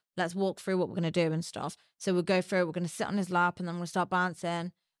like, let's walk through what we're going to do and stuff. So we'll go through it. We're going to sit on his lap and then we'll start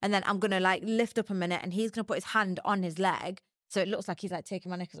bouncing. And then I'm going to like lift up a minute and he's going to put his hand on his leg. So it looks like he's like taking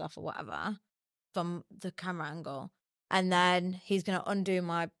my knickers off or whatever from the camera angle. And then he's going to undo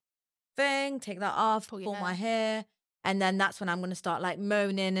my thing, take that off, Pull pull your my hair. And then that's when I'm going to start like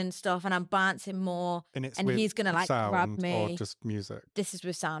moaning and stuff and I'm bouncing more. And it's And with he's gonna, like, grab sound me. or just music? This is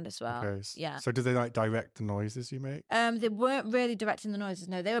with sound as well. Okay. Yeah. So do they like direct the noises you make? They weren't really directing the noises.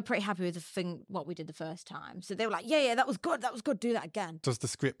 No, they were pretty happy with the thing, what we did the first time. So they were like, yeah, that was good. That was good. Do that again. Does the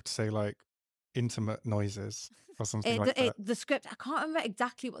script say like intimate noises or something like that? The script, I can't remember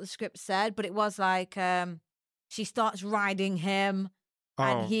exactly what the script said, but it was like, she starts riding him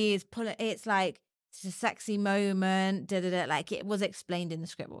and he's pulling, it's like, it's a sexy moment, like it was explained in the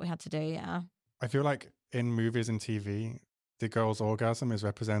script what we had to do, yeah. I feel like in movies and TV, the girl's orgasm is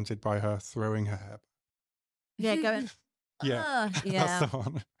represented by her throwing her hair. Yeah, going, Yeah, yeah, that's the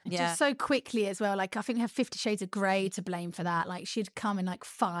one. yeah. Just so quickly as well. Like, I think we have 50 Shades of Grey to blame for that. Like, she'd come in like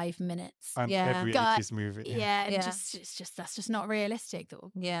 5 minutes. And Yeah. every God, 80s movie. Yeah, and Yeah. it's just that's just not realistic.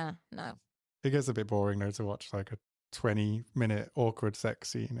 Yeah, no. It gets a bit boring though to watch like a 20-minute awkward sex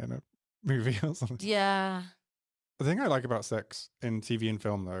scene in a movie or something. Yeah. The thing I like about sex in TV and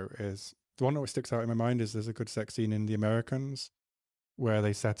film though is the one that always sticks out in my mind is there's a good sex scene in The Americans where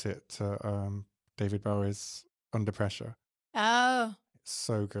they set it to David Bowie's Under Pressure. Oh, It's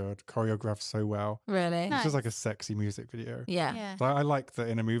so good, choreographed so well. Really? No. It's just like a sexy music video. Yeah. yeah. So I like that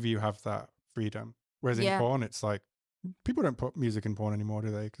in a movie you have that freedom. Whereas in Yeah. porn, it's like people don't put music in porn anymore,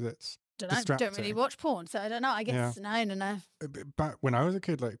 do they? Because it's Don't really distracting. watch porn, so I don't know. I guess no. back when I was a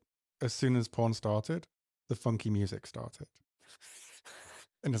kid, like as soon as porn started, the funky music started.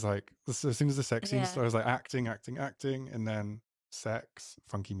 And it's like as soon as the sex scene Yeah. started, I was like acting, and then sex,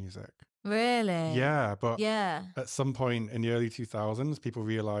 funky music. Really? Yeah, but Yeah. at some point in the early 2000s, people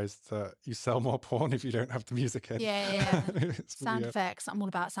realized that you sell more porn if you don't have the music in. Yeah. It's Sound weird. effects. I'm all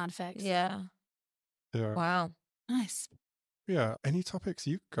about sound effects. Yeah. Yeah. Wow. Nice. Yeah. Any topics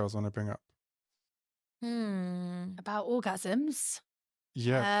you girls want to bring up? About orgasms.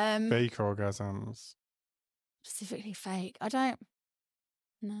 Yeah. Fake orgasms. Specifically fake. I don't.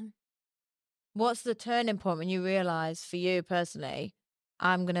 No. What's the turning point when you realise for you personally,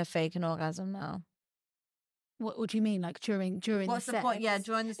 I'm going to fake an orgasm now? What do you mean? Like during What's the the point? sex? Yeah,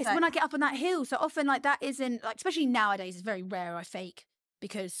 during the It's sex. when I get up on that hill. So often, like that isn't like, especially nowadays, it's very rare I fake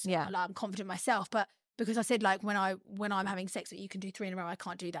because Yeah. like, I'm confident myself. But because I said like when I'm having sex that you can do 3 in a row, I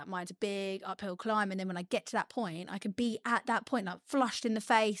can't do that. Mine's a big uphill climb, and then when I get to that point, I can be at that point like flushed in the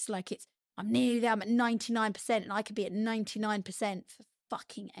face, like I'm nearly there. I'm at 99%, and I could be at 99% for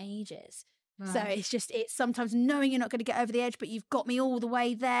fucking ages. So Right. it's sometimes knowing you're not going to get over the edge, but you've got me all the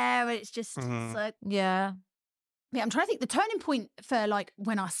way there, and it's just Mhm. so. Yeah. Yeah, I'm trying to think the turning point for like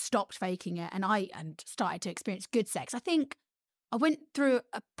when I stopped faking it and started to experience good sex. I think I went through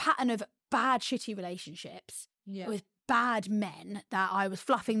a pattern of bad, shitty relationships Yeah. with bad men that I was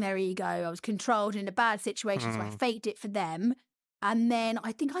fluffing their ego. I was controlled in a bad situation, so I faked it for them. And then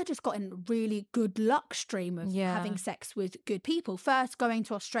I think I just got in a really good luck stream of Yeah. having sex with good people. First going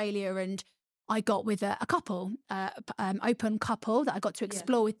to Australia, and I got with a couple, open couple that I got to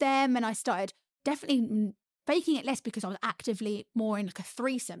explore with them. And I started definitely faking it less because I was actively more in like a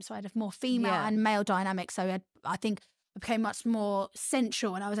threesome. So I had a more female Yeah. and male dynamic. So I think I became much more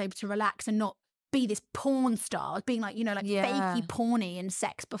sensual, and I was able to relax and not be this porn star. I was being like, like Yeah. fakey porny in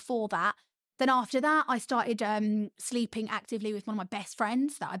sex before that. Then after that, I started sleeping actively with one of my best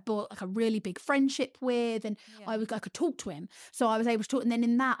friends that I built like a really big friendship with, and I could talk to him. So I was able to talk. And then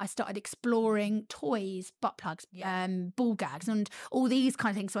in that, I started exploring toys, butt plugs, ball gags, and all these kind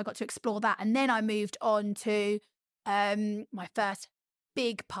of things. So I got to explore that. And then I moved on to my first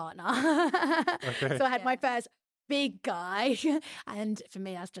big partner. Okay. So I had my first big guy, and for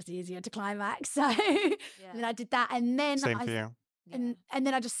me, that's just easier to climax. So and then I did that, and then Same for you. And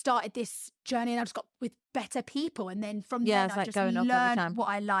then I just started this journey, and I just got with better people, and then from Yeah, then it's I like just going up every time. learned what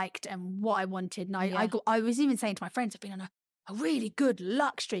I liked and what I wanted. And I was even saying to my friends, I've been on a really good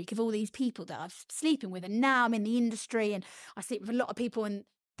luck streak of all these people that I'm sleeping with, and now I'm in the industry and I sleep with a lot of people, and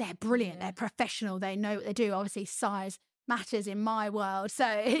they're brilliant, they're professional, they know what they do. Obviously, size matters in my world, so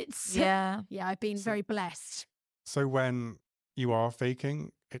it's I've been very blessed. So when you are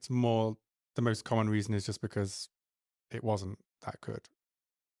faking, it's more, the most common reason is just because it wasn't that good.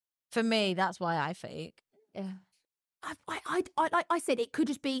 For me, that's why I fake. Yeah. Like I said, it could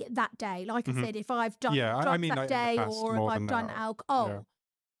just be that day. Like I said, if I've done drugs that like day, in the past, or if more I've than done now. alcohol. Yeah.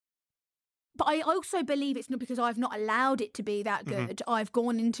 But I also believe it's not because I've not allowed it to be that good. I've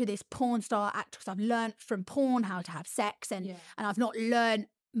gone into this porn star act because I've learnt from porn how to have sex, and I've not learnt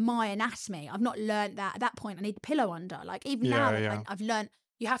my anatomy. I've not learnt that at that point. I need the pillow under. Like even now, I've learnt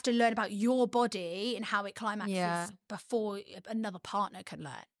you have to learn about your body and how it climaxes before another partner can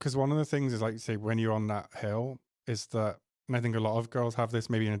learn. Because one of the things is, like you say, when you're on that hill, is that, and I think a lot of girls have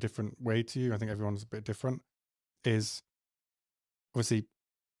this maybe in a different way to you. I think everyone's a bit different. Is obviously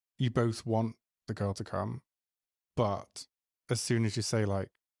you both want the girl to come, but as soon as you say like,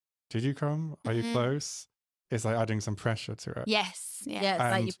 "Did you come? Are you close?" It's like adding some pressure to it. Yes, yeah. It's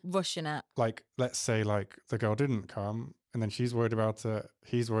like you're rushing it. Like, let's say like the girl didn't come, and then she's worried about it,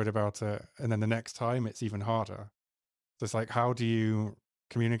 he's worried about it, and then the next time it's even harder. So it's like, how do you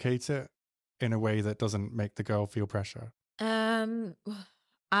communicate it in a way that doesn't make the girl feel pressure?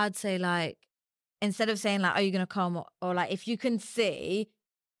 I'd say like, instead of saying like, "Are you gonna come?" or like, if you can see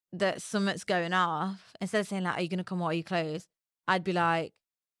that something's going off, instead of saying like, "Are you gonna come?" or "Are you close?" I'd be like,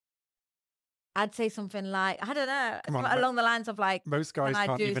 I'd say something like, I don't know, along the lines of like, most guys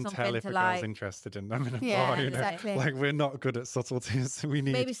can't even tell if a girl's interested in them in a bar. You know? Exactly. Like, we're not good at subtleties. We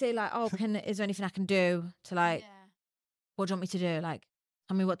need maybe say like, "Oh, is there anything I can do to like, what do you want me to do? Like,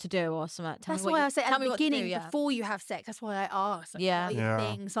 tell me what to do or something." That's why I say at the beginning, before you have sex, that's why I ask. Like,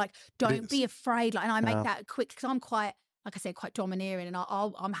 things like, don't be afraid. Like, and I make that quick because I'm quite, like I said, quite domineering, and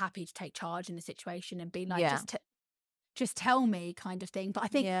I'm happy to take charge in the situation and be like, just tell me kind of thing. But I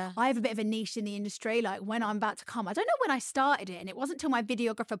think I have a bit of a niche in the industry. Like when I'm about to come, I don't know when I started it, and it wasn't until my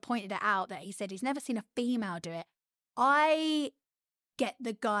videographer pointed it out that he said he's never seen a female do it. I get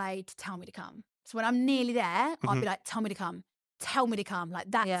the guy to tell me to come. So when I'm nearly there, I'll be like, tell me to come. Tell me to come. Like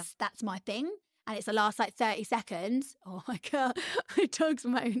that's my thing. And it's the last like 30 seconds. Oh my God, my dog's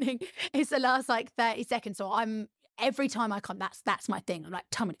moaning. It's the last like 30 seconds. So every time I come, that's my thing. I'm like,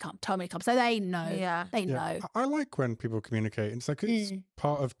 tell me to come, tell me to come. So they know. They know. I like when people communicate. It's like, it's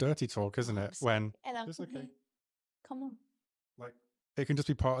part of dirty talk, isn't it? When it's okay. Come on. Like, it can just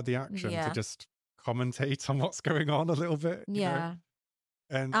be part of the action to just commentate on what's going on a little bit. You know?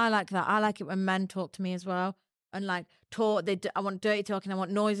 And I like that. I like it when men talk to me as well. And like talk, I want dirty talking, I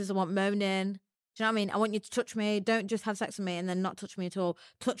want noises, I want moaning. Do you know what I mean? I want you to touch me. Don't just have sex with me and then not touch me at all.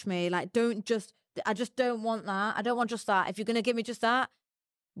 Touch me. Like, I just don't want that. I don't want just that. If you're going to give me just that,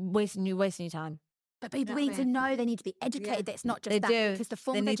 wasting your time. But people need to know, they need to be educated that it's not just that. Because the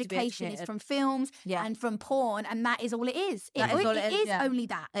form of education is from films and from porn, and that is all it is. It is only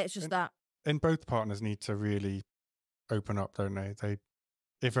that. It's just that. And both partners need to really open up, don't they?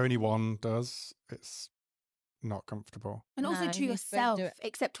 If only one does, it's not comfortable. And also to yourself,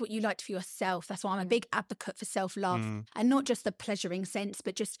 accept what you liked for yourself. That's why I'm a big advocate for self-love, and not just the pleasuring sense,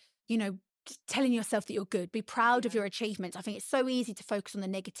 but just, just telling yourself that you're good. Be proud of your achievements. I think it's so easy to focus on the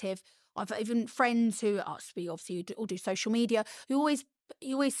negative. I've even friends who obviously all do social media, who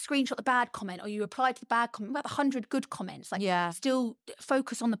you always screenshot the bad comment, or you reply to the bad comment. About 100 good comments. Like, still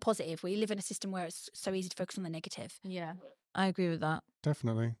focus on the positive. We live in a system where it's so easy to focus on the negative. Yeah, I agree with that.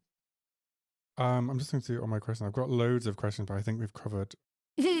 Definitely. I'm just going through all my questions. I've got loads of questions, but I think we've covered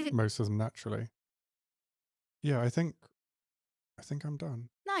most of them naturally. Yeah, I think I'm done.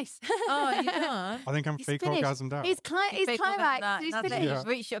 Nice. Oh, you're done? I think I'm fake orgasmed out. He's climax. He's finished. You've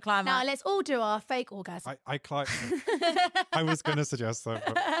reached your climax. Now let's all do our fake orgasm. I was going to suggest that.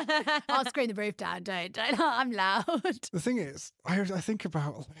 But I'll scream the roof down. Don't. I'm loud. The thing is, I think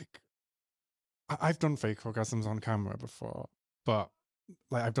about, like, I've done fake orgasms on camera before, but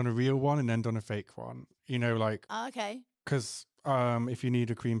like I've done a real one and then done a fake one. Like. Okay. Because if you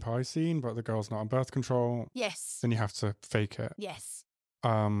need a cream pie scene, but the girl's not on birth control, then you have to fake it. Yes.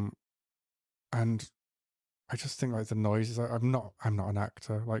 And I just think, like, the noises. I'm not an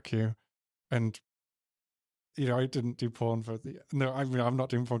actor like you, and I didn't do porn for the. No, I mean, I'm not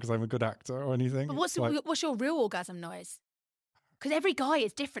doing porn because I'm a good actor or anything. But what's your real orgasm noise? Because every guy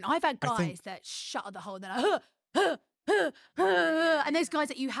is different. I've had guys that shut the hole. They're like, and those guys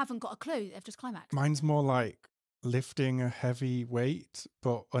that you haven't got a clue, they've just climaxed. Mine's more like lifting a heavy weight,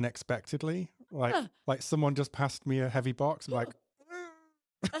 but unexpectedly. Like someone just passed me a heavy box. I'm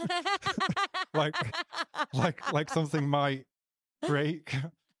like, like something might break.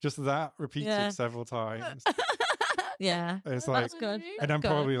 Just that repeated several times. Yeah, It's that's good. And I'm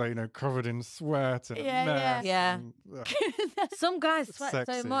probably like, covered in sweat and a mess. Yeah. And, Some guys sweat so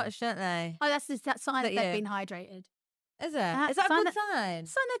Sexy. much, don't they? Oh, that's that sign that That they've you? been hydrated. Is it? That's Is that a sign good sign?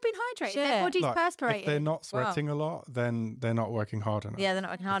 Sign they've been hydrated. Shit. Their body's like, perspirated. if they're not sweating a lot, then they're not working hard enough. Yeah, they're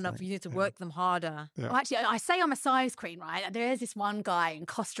not working hard enough. You need to work them harder. Yeah. Well, actually, I say I'm a size queen, right? There is this one guy in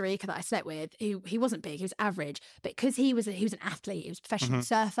Costa Rica that I slept with. He wasn't big, he was average, but because he was an athlete, he was a professional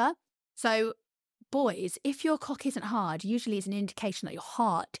surfer. So, boys, if your cock isn't hard, usually it's an indication that your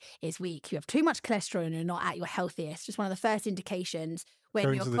heart is weak. You have too much cholesterol and you're not at your healthiest. Just one of the first indications when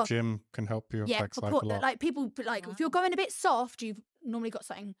Going your to the gym can help your sex life a lot. like people if you're going a bit soft, you've normally got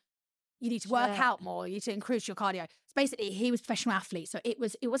something. You need to work out more. You need to increase your cardio. So basically, he was a professional athlete, so it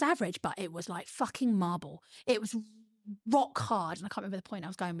was average, but it was like fucking marble. It was rock hard, and I can't remember the point I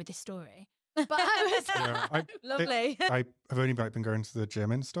was going with this story. But I was Lovely. I have only been going to the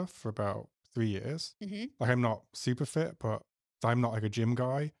gym and stuff for about 3 years. Like I'm not super fit, but I'm not like a gym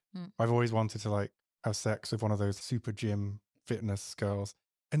guy. I've always wanted to like have sex with one of those super gym fitness girls,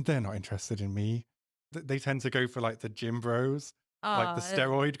 and they're not interested in me. They tend to go for like the gym bros, like the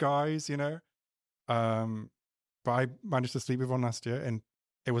steroid guys, you know. But I managed to sleep with one last year, and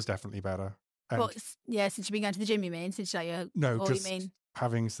it was definitely better. And since you've been going to the gym, you mean? Since like just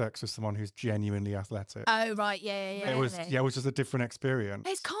having sex with someone who's genuinely athletic. Oh right, yeah. It was just a different experience.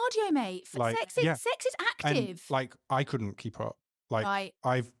 It's cardio, mate. Like, sex is active. And like I couldn't keep up. Like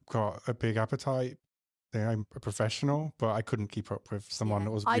I've got a big appetite. I'm a professional, but I couldn't keep up with someone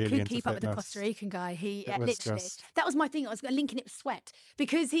that was really into fitness. I couldn't keep up with the Costa Rican guy. He literally, just... that was my thing. I was linking it with sweat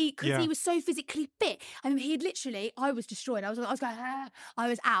because he was so physically fit. I mean, he had literally, I was destroyed. I was going, I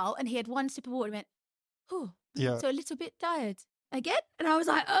was out, and he had one sip of water and went, oh, so a little bit tired again. And I was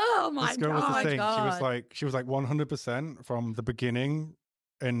like, oh my this girl God. Was the thing. She was like 100% from the beginning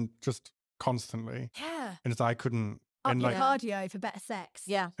and just constantly. Yeah. And I couldn't. Up your cardio for better sex.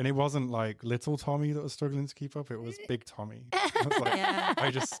 Yeah. And it wasn't like little Tommy that was struggling to keep up. It was big Tommy. I was like,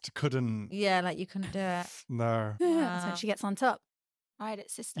 I just couldn't. Yeah, like you couldn't do it. No. That's when she gets on top. Right,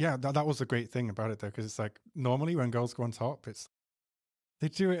 it's sister. Yeah, that was the great thing about it though, because it's like normally when girls go on top, they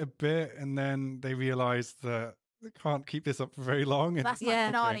do it a bit and then they realise that they can't keep this up for very long. And that's my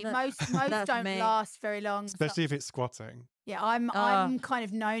finale. Most don't last very long. Especially if it's squatting. Yeah, I'm kind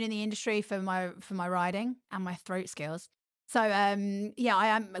of known in the industry for my riding and my throat skills. So I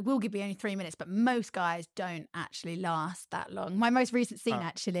will give you only 3 minutes, but most guys don't actually last that long. My most recent scene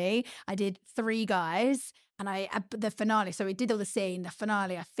actually, I did 3 guys, and the finale. So we did all the scene. The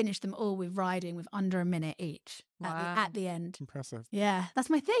finale, I finished them all with riding with under a minute each at the end. Impressive. Yeah, that's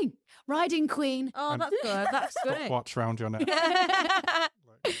my thing. Riding queen. Oh, that's good. That's good. Watch round your neck.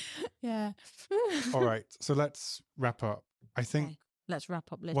 Yeah. All right, so let's wrap up. I think let's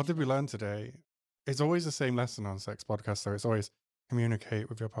wrap up. What did we learn today? It's always the same lesson on sex podcasts, so it's always communicate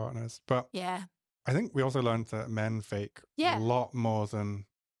with your partners. But yeah, I think we also learned that men fake a lot more than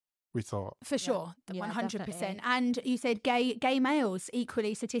we thought. For sure, 100%. And you said gay males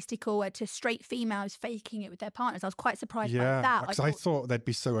equally statistical to straight females faking it with their partners. I was quite surprised by that. Because I thought they'd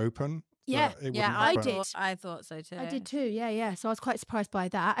be so open. I did. I thought so too. I did too. Yeah. So I was quite surprised by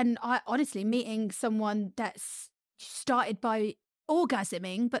that. And I honestly meeting someone that's started by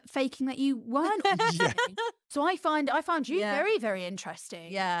orgasming but faking that you weren't orgasming. So I found you very, very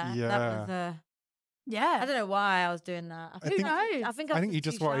interesting. That was I don't know why I was doing that. Who knows? I think you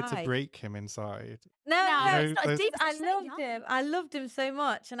just wanted to break him inside. No, I loved him. I loved him so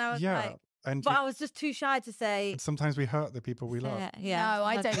much, and I was like, but I was just too shy to say. Sometimes we hurt the people we love. Yeah. No,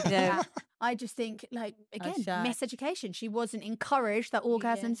 I don't do that. I just think, like, again, miseducation. She wasn't encouraged that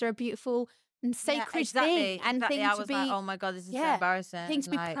orgasms are a beautiful and sacred thing, and thing I to was be. Like, oh my God, this is so embarrassing. Thing to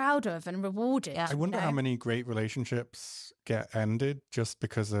be proud of and rewarded. I wonder how many great relationships get ended just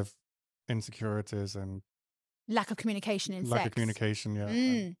because of insecurities and lack of communication in sex. Lack of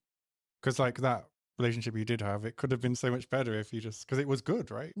communication, because like that relationship you did have, it could have been so much better if you just, because it was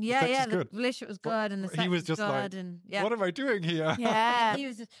good, right? The relationship was good, and the sex he was just good, like, what am I doing here? Yeah. He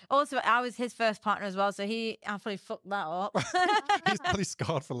was also, I was his first partner as well, so he probably fucked that up. He's probably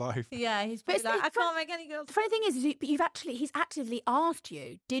scarred for life. Yeah, he's probably like, I can't make any girls. The funny thing is he's actively asked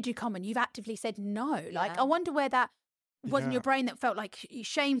you, did you come? And you've actively said no. Like, I wonder where that was in your brain that felt like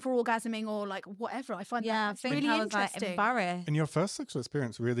shame for orgasming or like whatever. I find that really interesting. Like embarrassed. And your first sexual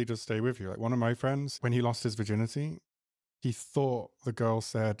experience really does stay with you. Like one of my friends, when he lost his virginity, he thought the girl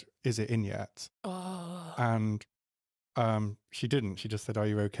said, "Is it in yet?" Oh. And she didn't. She just said, "Are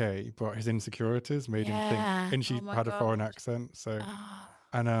you okay?" But his insecurities made him think, and she Oh my had a foreign God. accent. So, Oh.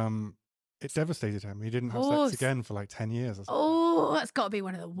 and it devastated him. He didn't have course. sex again for like 10 years or something. Oh, that's got to be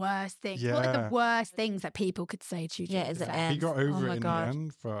one of the worst things. What are the Yeah. worst things that people could say to you? Yeah, during is it sex? He ends? got Oh over my it in God. the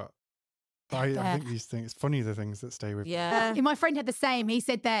end, but Yeah, I think these things, it's funny the things that stay with you. Yeah. My friend had the same. He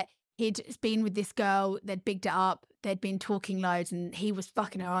said that he'd been with this girl, they'd bigged it up, they'd been talking loads, and he was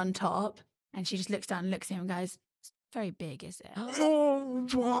fucking her on top. And she just looks down and looks at him and goes, "It's very big, is it?" Oh,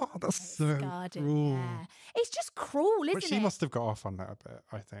 wow, that's It so scarred him, cruel. yeah. It's just cruel, isn't But she it? must have got off on that a bit,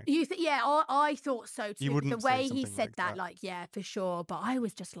 I think. Yeah, I thought so too. wouldn't the say way he something said like that, that. like, yeah, for sure. But I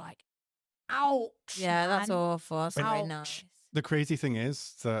was just like, ouch. Yeah, that's man. awful. That's very Ouch. nice. The crazy thing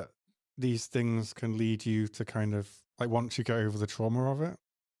is that these things can lead you to kind of, like, once you get over the trauma of it,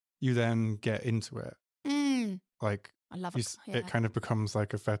 you then get into it. Mm, Like, I love you it. s- Yeah. it kind of becomes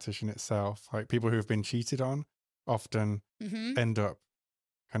like a fetish in itself. Like, people who have been cheated on often Mhm. end up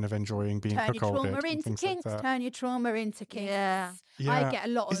kind of enjoying being Turn your cuckolded trauma and into things kinks. like that. Turn your trauma into kinks. Yeah. I Yeah. get a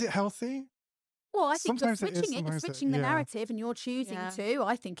lot of. Is it healthy? Well, I think Sometimes you're it is, switching it. You're sometimes it- switching the yeah. narrative, and you're choosing Yeah. to.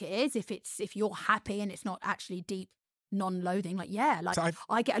 I think it is. If you're happy and it's not actually deep non-loathing, like like So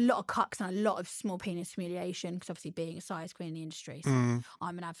I get a lot of cucks and a lot of small penis humiliation because obviously being a size queen in the industry, so Mm.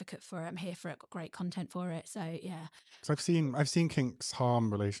 I'm an advocate for it. I'm here for it. Got great content for it. So yeah, So I've seen kinks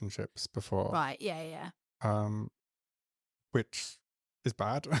harm relationships before, right, yeah. which is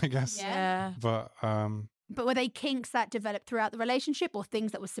bad, I guess. Yeah. Yeah. But But were they kinks that developed throughout the relationship, or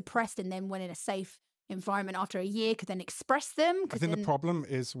things that were suppressed and then when in a safe environment after a year could then express them? I think the problem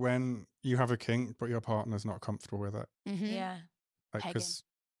is when you have a kink, but your partner's not comfortable with it. Yeah. Like, Pegging. because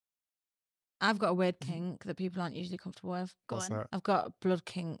I've got a weird kink that people aren't usually comfortable with. Go what's on. that? I've got a blood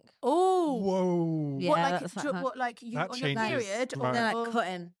kink. Oh, Whoa. Yeah, what like that's like that. what like you That on your changes period? my- Or, They're like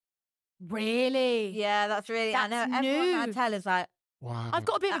cutting. really? Yeah, that's really. I know That's everyone I new. tell is like, Wow. I've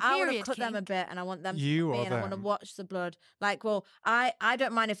got a bit of a I want to period cut them a kink. bit, and I want them to You cut me, or and I want to them? watch the blood. Like, well, I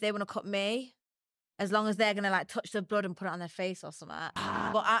don't mind if they want to cut me, as long as they're gonna like touch the blood and put it on their face or something.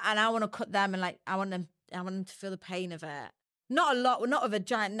 But I want to cut them, and like I want them to feel the pain of it. Not a lot, not with a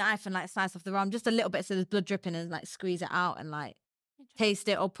giant knife and like slice off the arm, just a little bit so there's blood dripping and like squeeze it out and like taste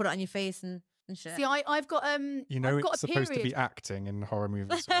it or put it on your face and shit. See, I've got You know, I've got it's a supposed to period. be acting in horror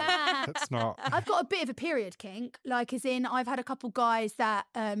movies. Right? It's not. I've got a bit of a period kink, like as in I've had a couple guys that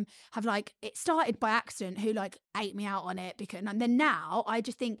have like it started by accident who like ate me out on it because and then now I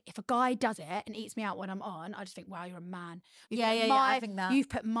just think if a guy does it and eats me out when I'm on, I just think wow, you're a man. Yeah, I think that. You've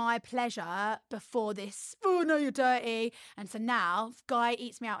put my pleasure before this. Oh no, you're dirty. And so now if a guy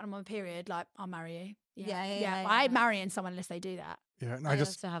eats me out when I'm on a period, like I'll marry you. Yeah, I ain't marrying someone unless they do that. Yeah, and I I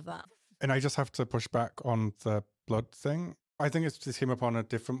just also have that. have to push back on the blood thing. I think it's just came up on a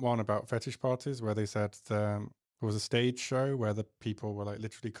different one about fetish parties where they said there was a stage show where the people were like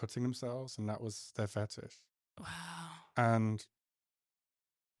literally cutting themselves and that was their fetish. Wow. And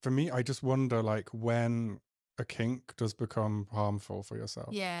for me, I just wonder like when a kink does become harmful for yourself.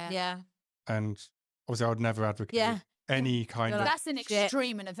 Yeah. Yeah. And obviously I would never advocate Yeah. any kind You're of... like, That's an shit.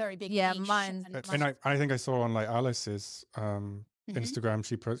 extreme and a very big Yeah, niche. mine's- And I think I saw on like Alice's Instagram,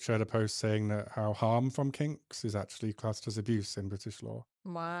 she shared a post saying that how harm from kinks is actually classed as abuse in British law.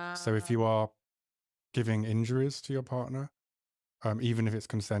 Wow. So if you are giving injuries to your partner, even if it's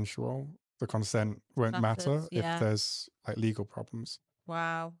consensual, the consent won't matter Matters, yeah. if there's like legal problems.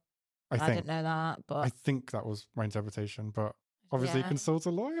 Wow. I I think didn't know that, but I think that was my interpretation, but obviously Yeah. consult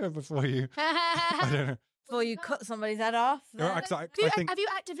a lawyer before you. I don't know. before you cut somebody's head off. No, then- actually, Have you, I think have you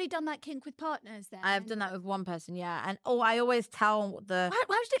actively done that kink with partners then? I have done that with one person, yeah. And I always tell the How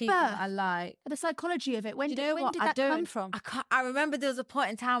did it people birth? that I like. The psychology of it. When, Do you know when what? did I that come don't- from? I remember there was a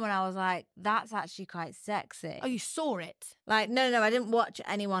point in time when I was like, that's actually quite sexy. Oh, you saw it. Like, no, I didn't watch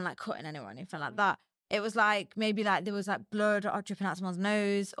anyone like cutting anyone or anything like that. It was like maybe like there was like blood or dripping out someone's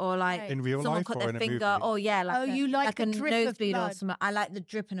nose or like Right. in real someone life cut or their in a finger. movie. Oh yeah, like Oh, you like a the drip of nosebleed or blood. something. I like the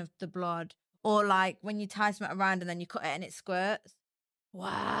dripping of the blood. Or like when you tie something around and then you cut it and it squirts.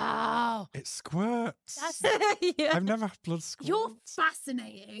 Wow. It squirts. That's yeah. I've never had blood squirt. You're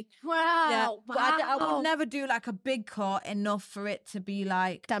fascinating. Yeah, Wow. but I would never do like a big cut enough for it to be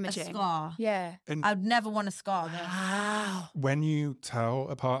like Damaging. a scar. Yeah. And I would never want a scar. Though. Wow. when you tell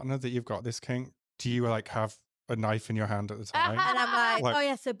a partner that you've got this kink, do you like have a knife in your hand at the time? And I'm like, Like- oh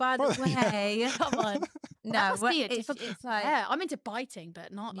yeah, so by the Well, yeah. way, Come on. no, That must be a it's difficult. like Yeah, I'm into biting,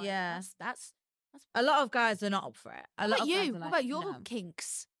 but not like Yeah. That's a lot of guys are not up for it. A what lot about of guys you? are What like, about your no.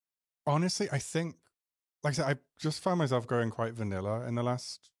 kinks? Honestly, I think, like I said, I just found myself going quite vanilla in the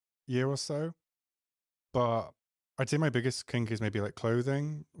last year or so. But I'd say my biggest kink is maybe like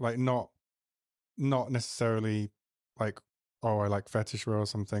clothing, like not necessarily like, oh, I like fetish wear or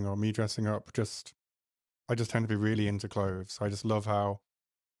something, or me dressing up. I just tend to be really into clothes. So I just love how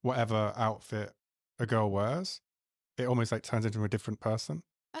whatever outfit a girl wears, it almost like turns into a different person.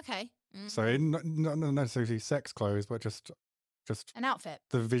 Okay. So it, not necessarily sex clothes, but just An outfit.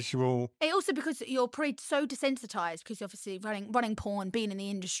 the visual. It also because you're probably so desensitized because you're obviously running porn, being in the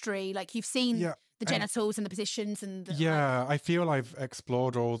industry, like you've seen the genitals and the positions and the, yeah, I feel I've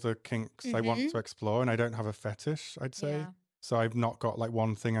explored all the kinks I want to explore, and I don't have a fetish, I'd say. Yeah. So I've not got like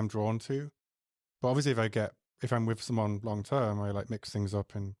one thing I'm drawn to. But obviously if I'm with someone long term, I like mix things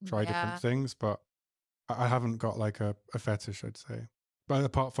up and try different things. But I haven't got like a fetish, I'd say. But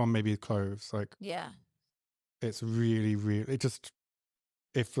apart from maybe clothes, like it's really, really, it just,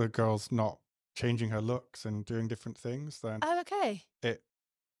 if the girl's not changing her looks and doing different things, then it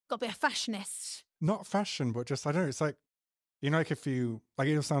got to be a fashionist. Not fashion, but just, I don't know, it's like, you know, like if you, like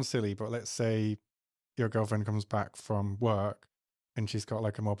it'll sound silly, but let's say your girlfriend comes back from work and she's got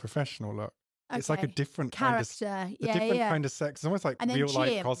like a more professional look. Okay. It's like a different character, kind of, kind of sex. It's almost like real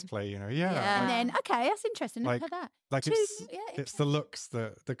life cosplay, you know? Yeah. Like, and then, that's interesting. Look at that. Like it's the looks,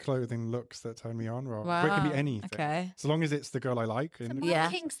 the clothing looks that turn me on. Or it can be anything. Okay. So long as it's the girl I like. So my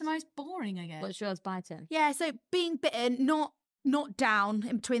kink's the most boring, I guess. What's yours, biting? Yeah, so being bitten, not down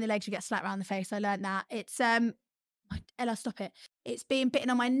in between the legs, you get slapped around the face. I learned that. It's Ella, stop it. It's being bitten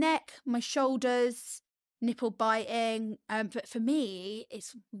on my neck, my shoulders, nipple biting. But for me,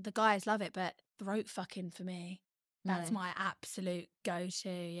 it's the guys love it, but throat fucking for me. That's my absolute go-to.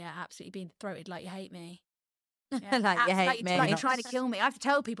 Yeah, absolutely being throated like you hate me. Yeah, like you hate me. Like you're trying to kill me. I have to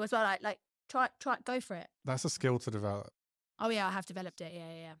tell people as well, like try, go for it. That's a skill to develop. Oh yeah, I have developed it.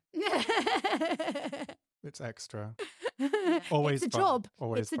 Yeah. It's extra. Always it's a fun. job.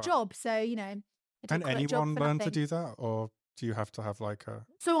 Always it's fun. a job. So, you know. Can anyone learn to do that? Or do you have to have like a...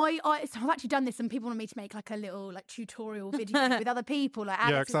 So I've actually done this, and people want me to make like a little like tutorial video with other people. Like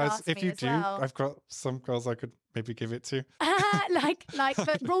Alex because if you do, I've got some girls I could maybe give it to.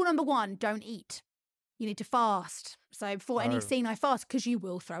 But rule number 1, don't eat. You need to fast. So before any scene, I fast because you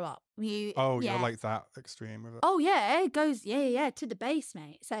will throw up. You're like that extreme with it. Oh yeah, it goes to the base,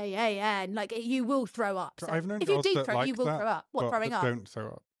 mate. So and like you will throw up. So I've known if you girls deep that throat, like you will that, throw up. What, throwing up? Don't throw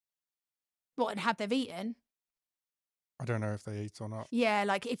up. What, and have they've eaten? I don't know if they eat or not. Yeah,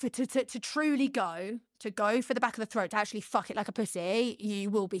 like if to truly go for the back of the throat, to actually fuck it like a pussy, you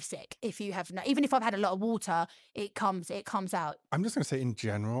will be sick if you have no. Even if I've had a lot of water, it comes out. I'm just going to say in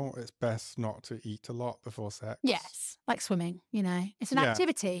general, it's best not to eat a lot before sex. Yes, like swimming. You know, it's an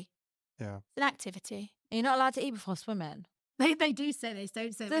activity. Yeah, it's an activity. You're not allowed to eat before swimming. They do say this,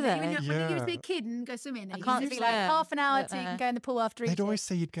 don't say. Do they? When you're a kid and go swimming, I can't it's like half an hour so you can go in the pool after eating. They'd always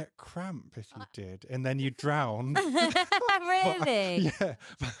say you'd get cramp if you did, and then you'd drown. Really? Yeah.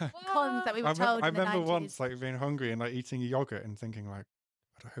 Cons that we were told. I in the remember 90s. once like being hungry and like eating yogurt and thinking like,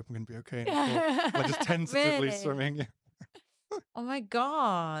 I hope I'm going to be okay. Like just tentatively swimming. Oh my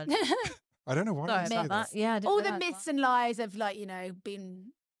God. I don't know why. Sorry about that. Yeah. All the myths and lies of like, you know, being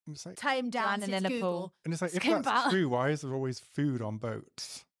tamed down since Google. And it's like, if that's true, why is there always food on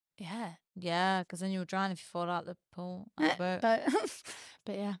boats? Yeah. Yeah, because then you'll drown if you fall out the pool. Out the boat.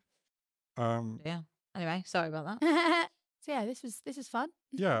 But yeah. Yeah. Anyway, sorry about that. So yeah, this was fun.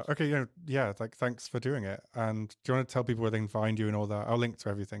 Yeah. Okay. Yeah. Like, thanks for doing it. And do you want to tell people where they can find you and all that? I'll link to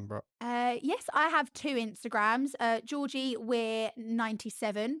everything. But yes, I have 2 Instagrams. Georgie Weir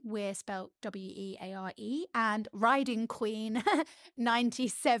 97. Weir spelled WEARE, and Riding Queen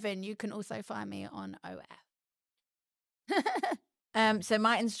 97. You can also find me on OF. So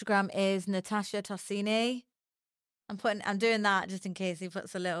my Instagram is Natasha Tossini. I'm doing that just in case he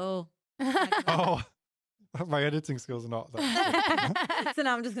puts a little. Oh. My editing skills are not that. So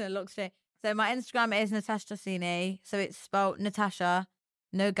now I'm just going to look straight. So my Instagram is Natasha Tossini. So it's spelled Natasha,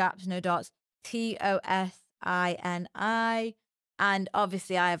 no gaps, no dots, TOSINI. And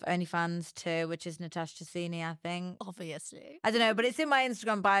obviously I have OnlyFans too, which is Natasha Tossini, I think. Obviously. I don't know, but it's in my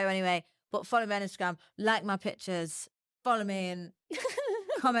Instagram bio anyway. But follow me on Instagram, like my pictures, follow me and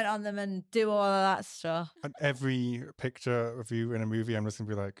comment on them and do all of that stuff. And every picture of you in a movie, I'm just going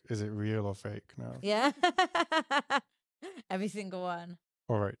to be like, is it real or fake? No. Yeah. Every single one.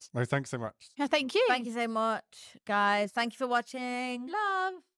 All right. No, thanks so much. Thank you. Thank you so much, guys. Thank you for watching. Love.